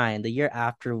 2009, the year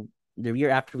after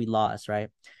we lost, right?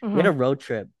 We had Mm-hmm. a road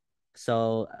trip.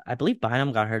 So I believe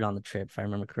Bynum got hurt on the trip, if I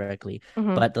remember correctly.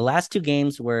 Mm-hmm. But the last two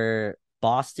games were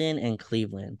Boston and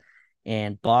Cleveland.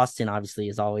 And Boston obviously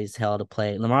is always hell to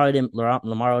play. Lamar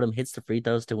Odom hits the free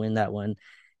throws to win that one.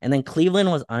 And then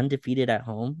Cleveland was undefeated at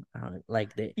home. Do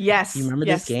you Yes, remember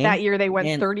this yes. That game? year they went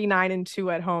And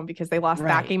 39-2 at home because they lost that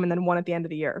right. game and then won at the end of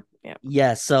the year. Yeah.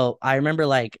 Yeah, so I remember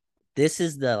like this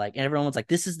is the like everyone was like,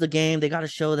 this is the game. They got to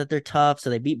show that they're tough. So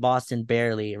they beat Boston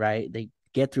barely, right? They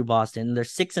get through Boston. They're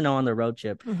 6-0 on the road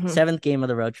trip. Mm-hmm. Seventh game of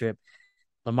the road trip.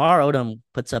 Lamar Odom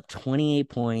puts up 28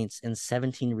 points and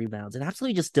 17 rebounds and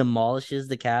absolutely just demolishes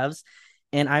the Cavs.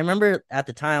 And I remember at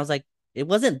the time, I was like, it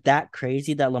wasn't that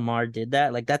crazy that Lamar did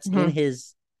that. Like, that's in Mm-hmm.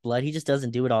 his blood. He just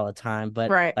doesn't do it all the time. But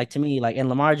Right. like to me, like, and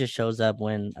Lamar just shows up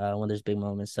when there's big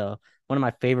moments. So one of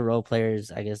my favorite role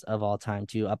players, I guess, of all time,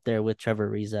 too, up there with Trevor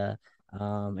Ariza.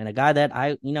 And a guy that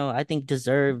I think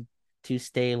deserved to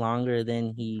stay longer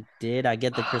than he did. I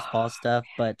get the Chris Paul stuff,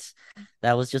 but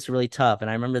that was just really tough. And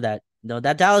I remember that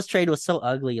that Dallas trade was so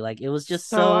ugly. Like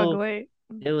So ugly.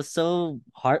 it was so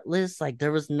heartless. Like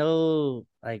there was no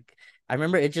like I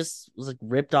remember it just was like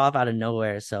ripped off out of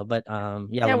nowhere. So but yeah,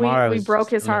 Yeah, we Lamar we was broke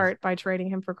just his amazing. heart by trading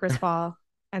him for Chris Paul,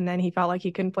 and then he felt like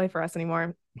he couldn't play for us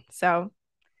anymore. So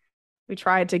we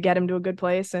tried to get him to a good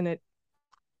place, and it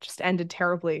just ended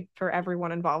terribly for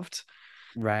everyone involved.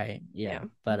 Right. Yeah. Yeah.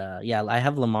 But yeah, I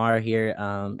have Lamar here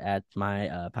at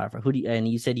my power forward. Who do you, and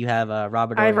you said you have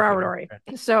Robert I have Ory Robert here.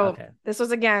 Horry. So Okay. this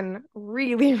was again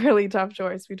really, really tough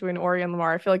choice between Horry and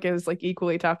Lamar. I feel like it was like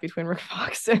equally tough between Rick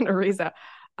Fox and Ariza.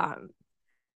 Um,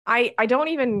 I don't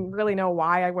even really know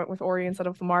why I went with Horry instead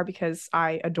of Lamar because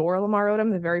I adore Lamar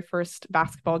Odom. The very first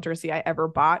basketball jersey I ever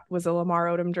bought was a Lamar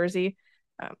Odom jersey,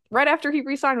 right after he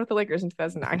re-signed with the Lakers in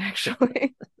 2009,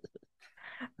 actually.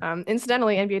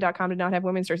 Incidentally, NBA.com did not have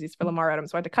women's jerseys for Lamar Odom,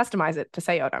 so I had to customize it to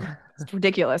say Odom. It's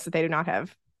ridiculous that they do not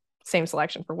have same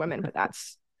selection for women, but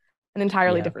that's an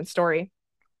entirely Yeah. different story.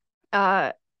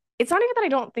 It's not even that I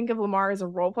don't think of Lamar as a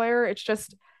role player. It's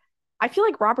just I feel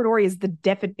like Robert Horry is the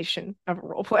definition of a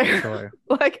role player. Sure.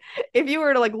 Like if you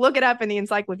were to like look it up in the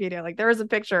encyclopedia, like there is a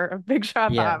picture of Big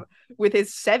Shot Yeah. Bob with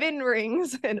his 7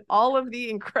 rings and all of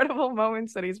the incredible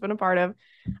moments that he's been a part of.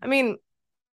 I mean,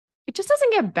 it just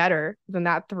doesn't get better than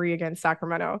that 3 against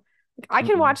Sacramento. Like, I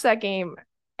can watch that game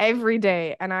every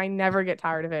day and I never get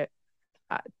tired of it.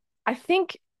 I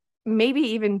think maybe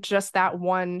even just that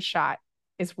one shot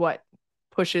is what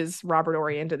pushes Robert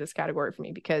Horry into this category for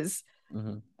me because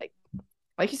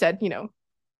like you said,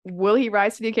 will he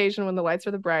rise to the occasion when the lights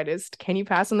are the brightest? Can you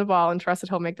pass him the ball and trust that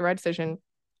he'll make the right decision?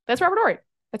 That's Robert Horry.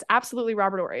 That's absolutely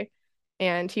Robert Ory.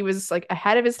 And he was like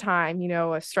ahead of his time,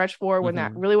 a stretch four when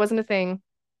that Hmm. really wasn't a thing.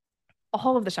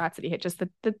 All of the shots that he hit, just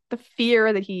the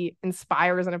fear that he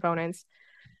inspires in opponents.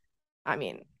 I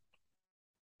mean,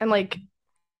 and like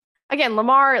again,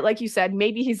 Lamar, like you said,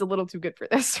 maybe he's a little too good for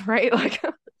this, right? Like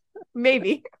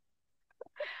maybe.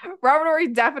 Robert Ory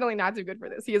definitely not too good for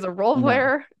this. He is a role No.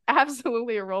 player,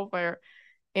 absolutely a role player.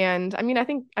 And I mean, I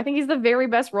think he's the very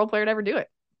best role player to ever do it.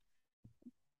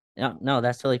 No, no,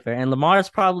 that's totally fair. And Lamar is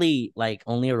probably like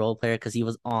only a role player because he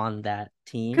was on that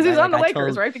team, Because he right? was on Like the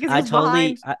Lakers, right? Because he I was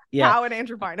behind totally, yeah, Howe and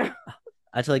Andrew Bynum.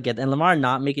 I totally get that. And Lamar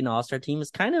not making an All-Star team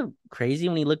is kind of crazy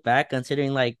when you look back,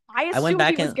 considering like I I went assumed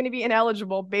he back was and going to be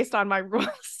ineligible based on my rules.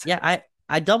 yeah,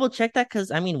 I double checked that because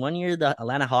I mean, one year the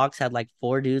Atlanta Hawks had like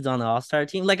four dudes on the All Star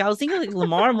team. Like I was thinking, like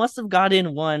Lamar must have got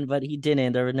in one, but he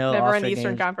didn't. There were no All Never in Star the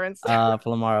Eastern games, Conference. for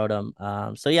Lamar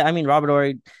Odom. So yeah, I mean Robert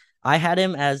Ory, I had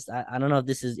him as I don't know if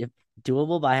this is if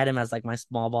doable, but I had him as like my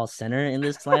small ball center in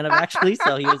this lineup actually.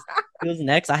 So he was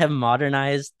next. I have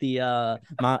modernized the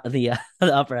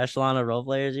upper echelon of role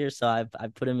players here, so I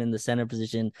put him in the center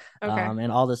position, Okay. and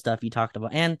all the stuff you talked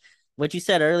about and what you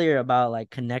said earlier about like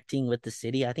connecting with the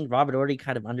city, I think Robert Ory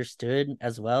kind of understood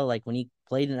as well. Like when he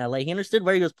played in LA, he understood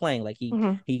where he was playing. Like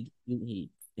Mm-hmm.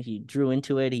 he drew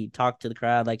into it. He talked to the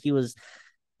crowd. Like he was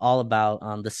all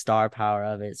about the star power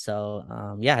of it.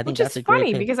 So yeah, I think Which that's is a great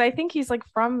funny pick. because I think he's like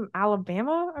from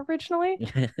Alabama originally.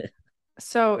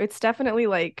 So it's definitely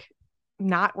like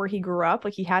not where he grew up.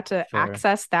 Like he had to Sure.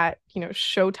 access that,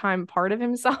 Showtime part of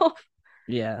himself.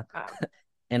 Yeah. Um,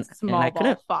 And I small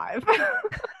couldn't ball five.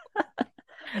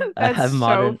 I That's have so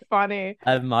modern funny.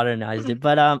 I've modernized it,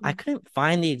 but I couldn't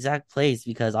find the exact place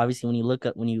because obviously when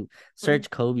you Mm, search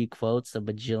Kobe quotes, a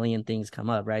bajillion things come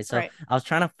up, right? So right. I was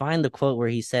trying to find the quote where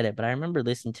he said it, but I remember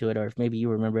listening to it, or if maybe you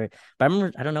remember it. But I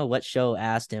remember I don't know what show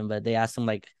asked him, but they asked him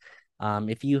like,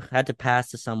 if you had to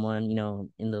pass to someone,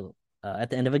 in the at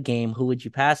the end of a game, who would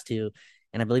you pass to?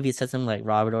 And I believe he said something like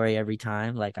Robert Ory every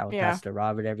time. Like I would Yeah. pass to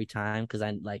Robert every time because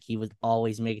I like he would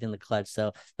always make it in the clutch.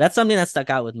 So that's something that stuck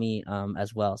out with me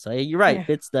as well. So you're right, Yeah.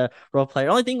 fits the role player.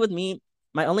 Only thing with me,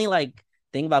 my only like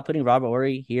thing about putting Robert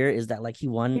Ory here is that like he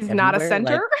won He's not a everywhere.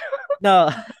 center. Like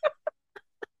no,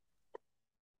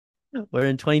 we're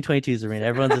in 2022, Serena.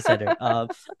 Everyone's a center.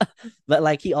 But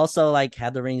like he also like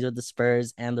had the rings with the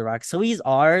Spurs and the Rocks, so he's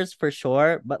ours for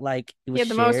sure. But like it He was had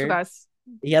the most with shared. us.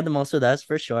 He had the most with us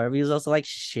for sure. But he was also like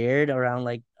shared around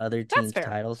like other That's teams' fair.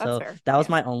 titles. That's So fair. that was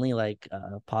Yeah. my only like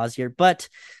pause here. But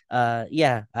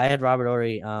yeah, I had Robert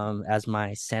Ory as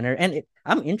my center. And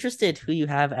I'm interested who you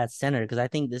have at center because I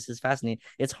think this is fascinating.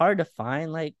 It's hard to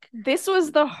find like This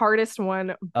was the hardest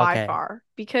one by okay. far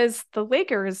because the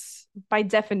Lakers, by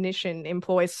definition,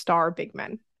 employ star big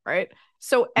men, right?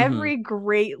 So Mm-hmm. every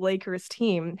great Lakers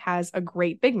team has a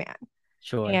great big man.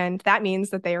 Sure. And that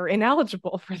means that they are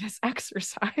ineligible for this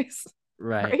exercise,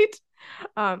 Right. right?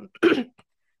 Um,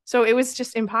 so it was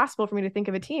just impossible for me to think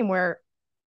of a team where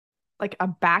like a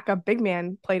backup big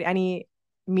man played any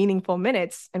meaningful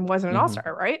minutes and wasn't an Mm-hmm.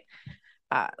 all-star, right?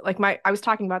 I was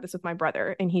talking about this with my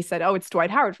brother and he said, "Oh, it's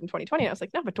Dwight Howard from 2020." And I was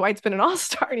like, "No, but Dwight's been an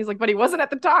all-star." And he's like, "But he wasn't at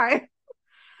the time."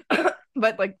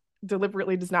 But like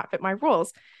deliberately does not fit my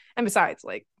rules. And besides,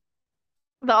 like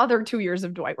the other 2 years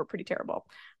of Dwight were pretty terrible.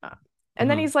 Uh, and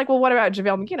then Mm-hmm. he's like, "Well, what about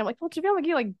JaVale McGee?" And I'm like, "Well, JaVale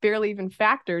McGee like barely even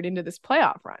factored into this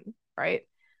playoff run, right?"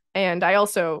 And I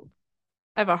also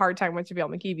have a hard time with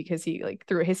JaVale McGee because he like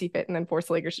threw a hissy fit and then forced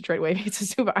the Lakers to trade away Pizza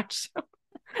Zubac. So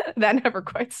that never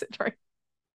quite sit right.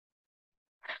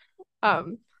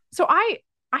 Um, so I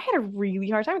had a really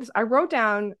hard time with this. I wrote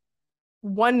down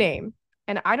one name,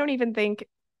 and I don't even think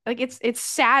like it's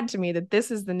sad to me that this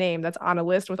is the name that's on a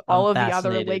list with I'm all of the other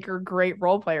fascinated. Laker great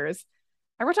role players.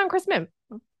 I wrote down Chris Mim,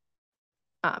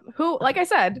 who, like I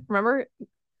said, remember,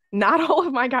 not all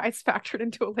of my guys factored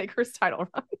into a Lakers title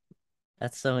run.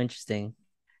 That's so interesting.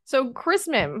 So Chris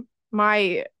Mim,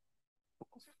 my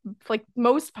like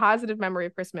most positive memory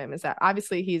of Chris Mim is that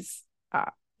obviously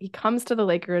he comes to the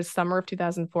Lakers summer of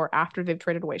 2004 after they've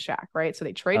traded away Shaq, right? So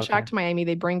they trade Okay. Shaq to Miami,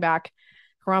 they bring back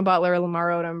Caron Butler, Lamar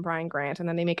Odom, Brian Grant, and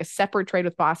then they make a separate trade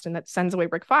with Boston that sends away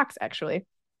Rick Fox actually,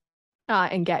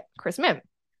 and get Chris Mim.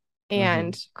 Mm-hmm.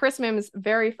 And Chris Mim's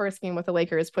very first game with the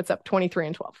Lakers puts up 23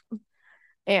 and 12.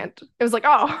 And it was like,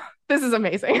 oh, this is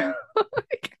amazing.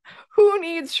 Like, who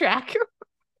needs Shaq?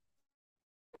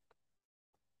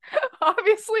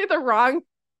 Obviously the wrong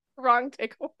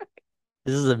takeaway.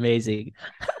 This is amazing.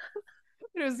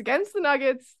 It was against the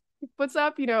Nuggets. He puts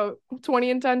up,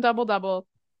 20 and 10 double double.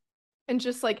 And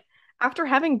just like after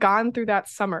having gone through that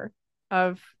summer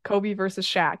of Kobe versus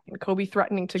Shaq and Kobe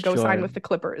threatening to go sign Sure. with the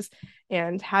Clippers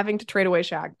and having to trade away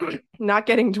Shaq, not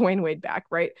getting Dwayne Wade back,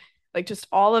 right? Like just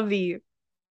all of the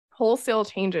wholesale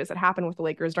changes that happened with the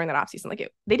Lakers during that offseason. Like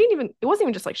it wasn't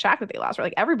even just like Shaq that they lost, right?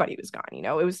 Like everybody was gone, you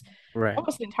know. It was Right.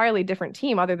 almost an entirely different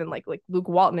team other than like Luke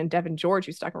Walton and Devin George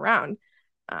who stuck around.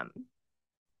 Um,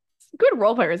 good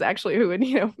role players actually who would,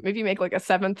 maybe make like a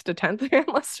 7th to 10th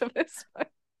list of this. But,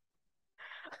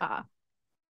 uh,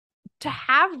 to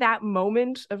have that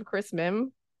moment of Chris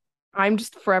Mim, I'm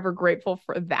just forever grateful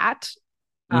for that.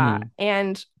 Hmm.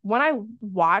 And when I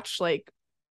watch like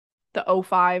the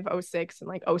 05, 06, and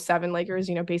like 07 Lakers,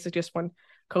 basically just when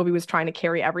Kobe was trying to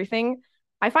carry everything,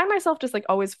 I find myself just like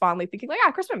always fondly thinking, like,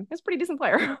 Chris Mim is a pretty decent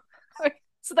player.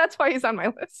 So that's why he's on my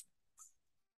list.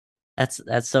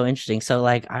 That's so interesting. So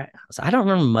I don't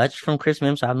remember much from Chris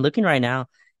Mims. So I'm looking right now.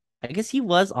 I guess he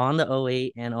was on the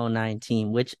 '08 and '09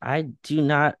 team, which I do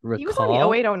not He was on the recall.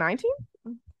 08, 09 team?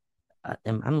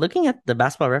 I'm looking at the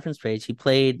basketball reference page.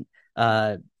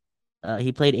 Uh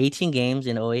he played 18 games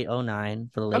in '08, '09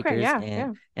 for the Okay, Lakers yeah,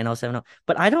 yeah. and '07.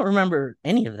 But I don't remember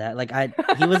any of that.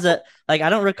 He was a like I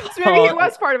don't So maybe he recall.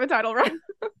 was part of a title run.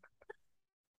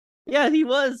 Yeah, he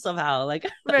was somehow like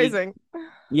Amazing.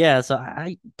 yeah, so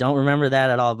I don't remember that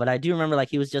at all, but I do remember like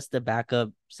he was just the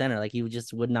backup center, like he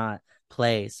just would not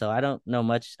play. So I don't know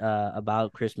much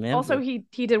about Chris Mims. Also, he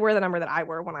did wear the number that I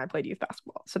wore when I played youth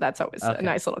basketball, so that's always a Okay,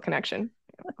 nice little connection.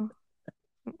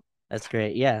 that's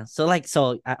great. Yeah,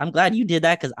 I'm glad you did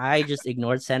that because I just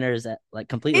ignored centers like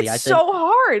completely. It's I said, so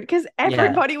hard because yeah,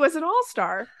 everybody was an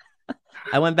all-star.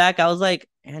 I went back. I was like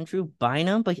Andrew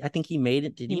Bynum, but I think he made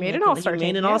it. Did He he made an make it? He all-star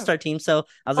made team, an All yeah. Star team. So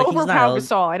I was like, he's Over not Pau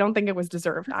eligible. Gasol. I don't think it was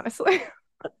deserved, honestly.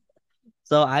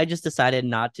 So I just decided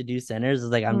not to do centers.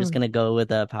 It's like I'm just Mm. gonna go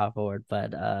with a power forward.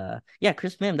 But yeah,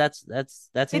 Chris Mim, that's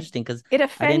It interesting because it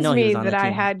I didn't offends know he was me on the that I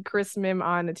team. had Chris Mim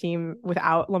on a team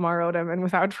without Lamar Odom and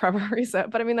without Trevor Ariza,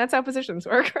 but I mean that's how positions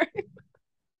work, right?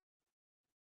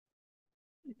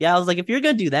 Yeah, I was like, if you're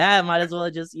gonna do that, might as well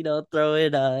just throw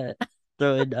it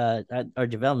throw it or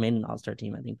JaVale made an all-star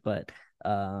team, I think.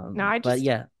 No, But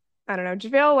yeah, I don't know.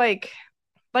 JaVale,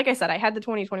 like I said, I had the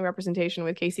 2020 representation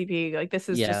with KCP. Like this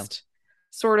is yeah, just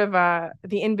sort of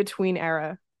the in-between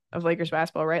era of Lakers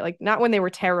basketball, right? Like not when they were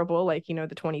terrible, like, the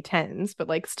 2010s, but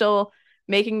like still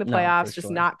making the no, for playoffs, just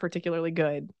sure. not particularly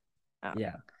good.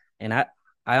 Yeah. And I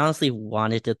honestly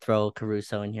wanted to throw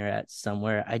Caruso in here at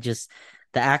somewhere.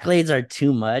 The accolades are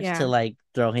too much to Yeah, like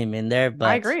throw him in there, I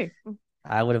but agree.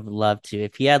 I would have loved to.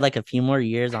 If he had like a few more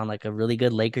years on like a really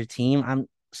good Laker team, I'm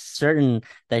certain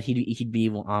that he'd be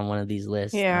on one of these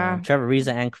lists. Yeah, Trevor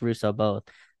Ariza and Caruso both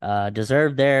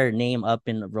deserve their name up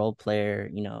in role player,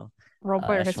 role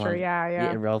player history. echelon, Yeah,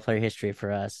 yeah, yeah. role player history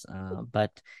for us.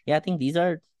 But yeah, I think these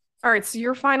are All right, so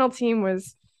your final team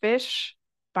was Fish,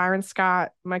 Byron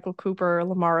Scott, Michael Cooper,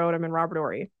 Lamar Odom, and Robert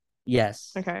Ory.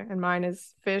 yes. Okay, and mine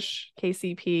is Fish,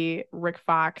 KCP, Rick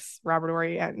Fox, Robert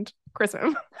Ory, and Chris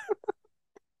Mim.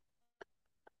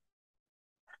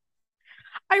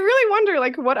 I really wonder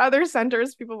like what other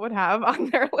centers people would have on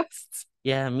their lists.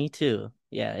 Yeah, me too.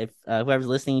 Yeah, if whoever's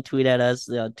listening, tweet at us.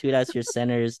 Tweet us your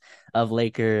centers of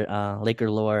Laker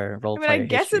lore role I mean, I player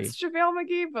guess history. it's JaVale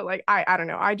McGee, but like I don't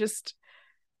know. I just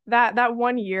that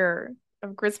 1 year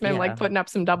of Chris Mim like Yeah. putting up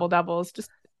some double doubles, just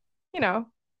you know,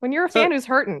 when you're a fan So who's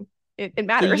hurting, it so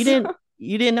matters.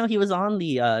 you didn't know he was on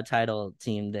the title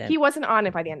team then? He wasn't on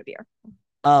it by the end of the year.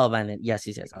 Oh man, yes.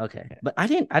 Okay. But I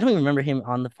don't even remember him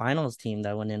on the finals team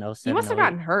that went in oh He seven must have oh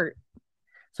gotten eight. hurt.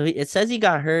 So it says he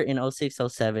got hurt in 06,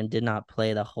 '07, did not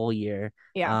play the whole year.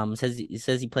 Yeah, It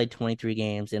says he played 23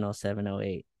 games in '07,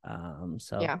 '08.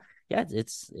 So yeah. yeah,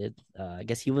 I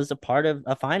guess he was a part of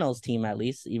a finals team at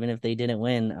least, even if they didn't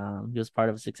win. He was part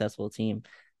of a successful team.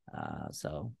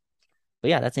 So but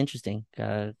yeah, that's interesting.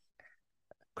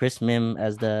 Chris Mim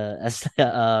as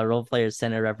the role player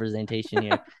center representation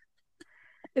here.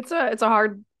 It's a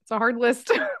hard list.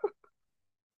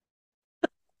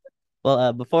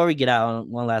 Well, before we get out,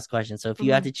 one last question. So if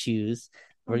you had Mhm, to choose,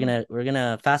 we're mhm. gonna we're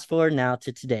gonna fast forward now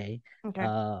to today. Okay.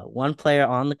 One player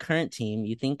on the current team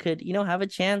you think could have a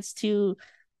chance to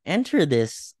enter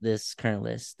this current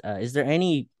list. Is there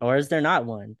any, or is there not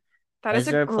one? That is Is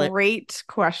a there a player? great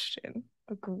question.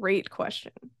 A great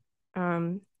question.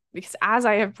 Um, because as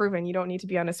I have proven, you don't need to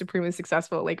be on a supremely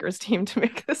successful Lakers team to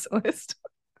make this list.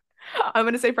 I'm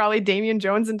gonna say probably Damian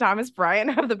Jones and Thomas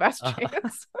Bryant have the best Uh,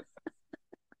 chance.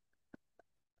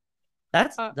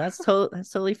 that's Uh, that's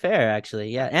totally fair,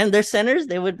 actually. Yeah, and their centers,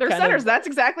 they would they're kind of. centers. That's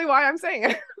exactly why I'm saying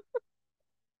it.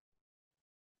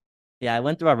 Yeah, I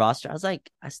went through our roster. I was like,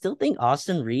 I still think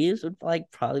Austin Reeves would like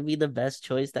probably be the best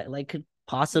choice that like could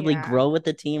possibly grow with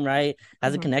the team, right?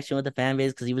 Has a Mhm. connection with the fan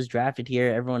base because he was drafted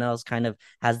here. Everyone else kind of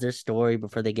has their story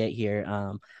before they get here.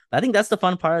 But I think that's the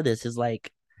fun part of this is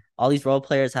like all these role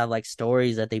players have like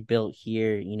stories that they built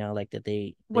here, you know, like that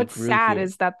they What's grew sad here.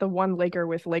 is that the one Laker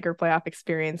with Laker playoff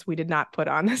experience we did not put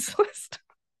on this list.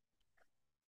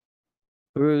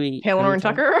 Who are we Taylor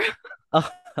talking? Tucker. Oh,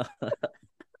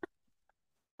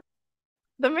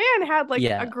 The man had like a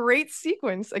yeah, great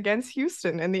sequence against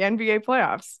Houston in the NBA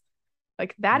playoffs.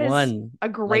 Like that is one a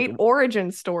like. great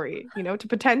origin story, to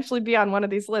potentially be on one of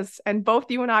these lists. And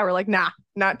both you and I were like, nah,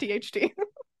 not THT.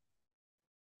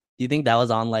 Do you think that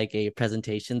was on like a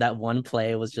presentation? That one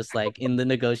play was just like in the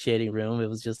negotiating room. It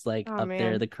was just like Oh up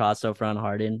there, man. the crossover on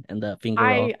Harden and the finger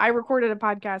roll. I recorded a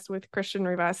podcast with Christian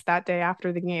Rivas that day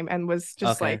after the game and was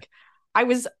just Okay. like I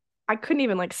was I couldn't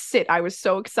even like sit. I was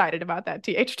so excited about that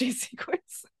THT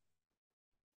sequence.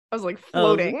 I was like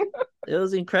Oh, floating. it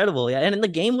was incredible. Yeah. And the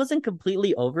game wasn't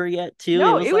completely over yet, too.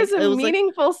 No, it was a it was like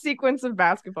meaningful sequence of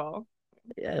basketball.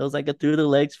 yeah, it was like a through the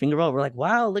legs finger roll. We're like,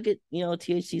 wow, look at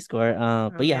THC score.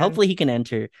 Oh But yeah, man. hopefully he can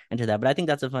enter that. But I think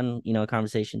that's a fun,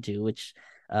 conversation too, which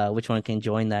one can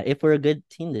join that if we're a good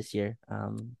team this year. I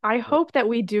But hope that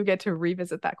we do get to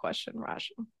revisit that question,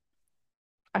 Raj.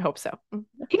 I hope so.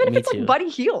 Even if me it's like too. Buddy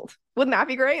Hield, wouldn't that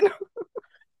be great?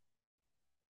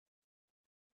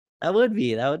 That would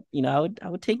be that would I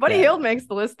would take Buddy that. Hield makes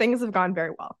the list. Things have gone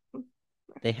very well.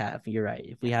 They have. You're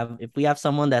right. If we have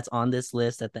someone that's on this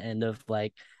list at the end of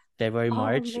like February, Oh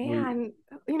March, we man.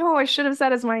 You know what I should have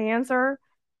said as my answer?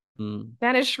 mm,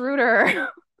 Dennis Schroeder.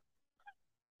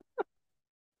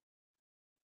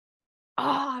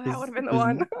 Oh, that would is have been the is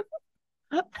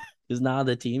one. is not on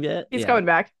the team yet. He's Yeah. coming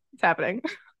back. It's happening.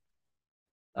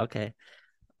 Okay.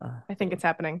 I think it's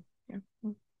happening. Yeah.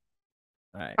 All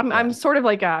right. I'm Yeah. sort of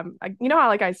like how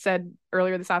like I said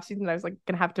earlier this offseason that I was like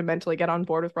gonna have to mentally get on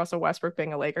board with Russell Westbrook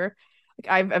being a Laker.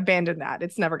 Like I've abandoned that.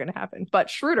 It's never gonna happen. But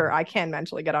Schroeder, I can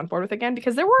mentally get on board with again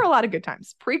because there were a lot of good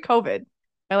times. Pre-COVID,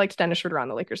 I liked Dennis Schroeder on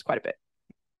the Lakers quite a bit.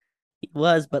 He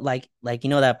was, but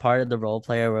that part of the role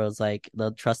player where it was like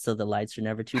the trust of the lights are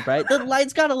never too bright. The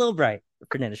lights got a little bright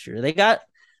for Dennis Schroeder. They got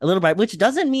a little bright, which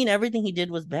doesn't mean everything he did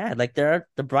was bad. Like the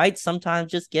brights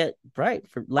sometimes just get bright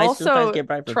for lights sometimes Also, get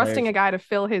bright for trusting players. a guy to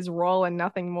fill his role and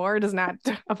nothing more does not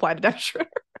apply to Dennis Schroeder.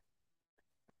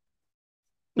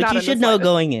 Which Not you in the should know slightest.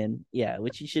 going in. Yeah,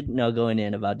 which you should know going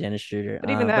in about Dennis Schroeder. But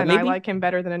even But then, I maybe like him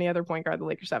better than any other point guard the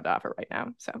Lakers have to offer right now.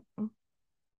 So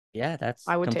yeah,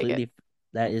 I would take it.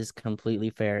 that is completely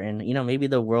fair. And maybe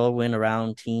the whirlwind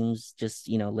around teams just,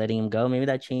 letting him go, maybe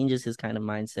that changes his kind of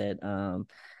mindset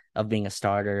of being a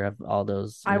starter of all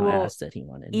those, I will asks that he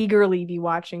wanted. eagerly be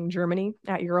watching Germany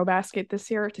at Eurobasket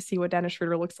this year to see what Dennis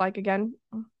Schroeder looks like again.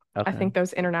 I Okay. think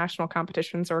those international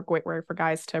competitions are a great way for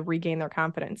guys to regain their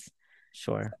confidence.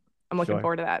 Sure. I'm looking Sure.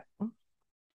 forward to that.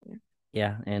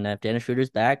 Yeah. And if Dennis Schroeder's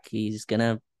back, he's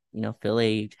gonna, fill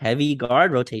a heavy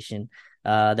guard rotation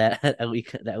that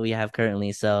that we have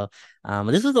currently. So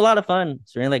this was a lot of fun.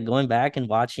 It's really like going back and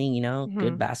watching, good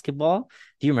Mm-hmm. basketball.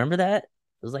 Do you remember that?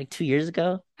 It was like 2 years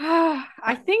ago.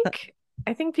 I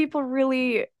think people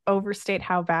really overstate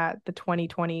how bad the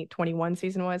 2020-21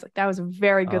 season was. Like that was a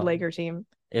very good Oh, Laker team.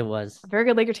 it was. A very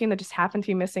good Laker team that just happened to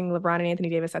be missing LeBron and Anthony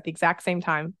Davis at the exact same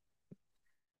time.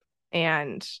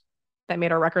 And that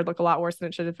made our record look a lot worse than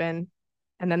it should have been.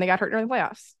 And then they got hurt during the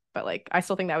playoffs. But like I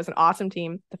still think that was an awesome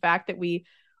team. The fact that we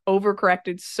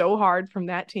overcorrected so hard from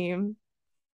that team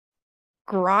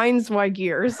grinds my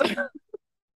gears.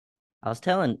 I was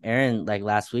telling Aaron like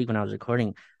last week when I was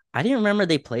recording, I didn't remember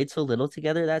they played so little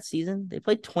together that season. They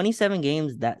played 27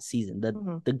 games that season, the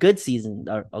Mm-hmm. the good season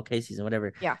or okay season,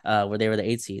 whatever. Yeah. Where they were the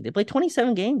 8th seed. They played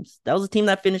 27 games. That was a team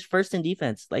that finished first in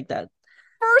defense, like that.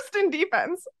 First in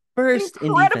defense. First in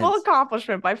Incredible defense.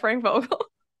 accomplishment by Frank Vogel.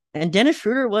 And Dennis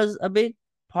Schroeder was a big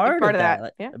Big part part of of that. that.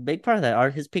 Like, Yeah. a big part of that. Or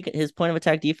his point of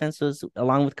attack defense was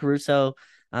along with Caruso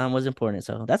was important.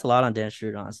 So that's a lot on Dennis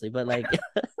Schroeder, honestly. But like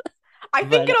I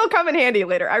think but it'll come in handy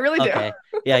later. I really do. okay.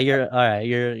 Yeah, you're all right.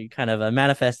 You're kind of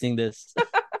manifesting this.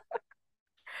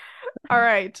 All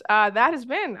right. That has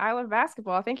been I Love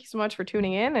Basketball. Thank you so much for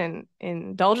tuning in and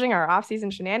indulging our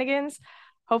off-season shenanigans.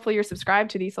 Hopefully you're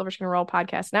subscribed to the Silver Screen Roll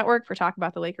Podcast Network for talk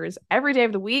about the Lakers every day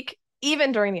of the week,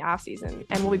 even during the off-season.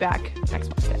 And we'll be back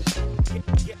next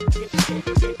Wednesday.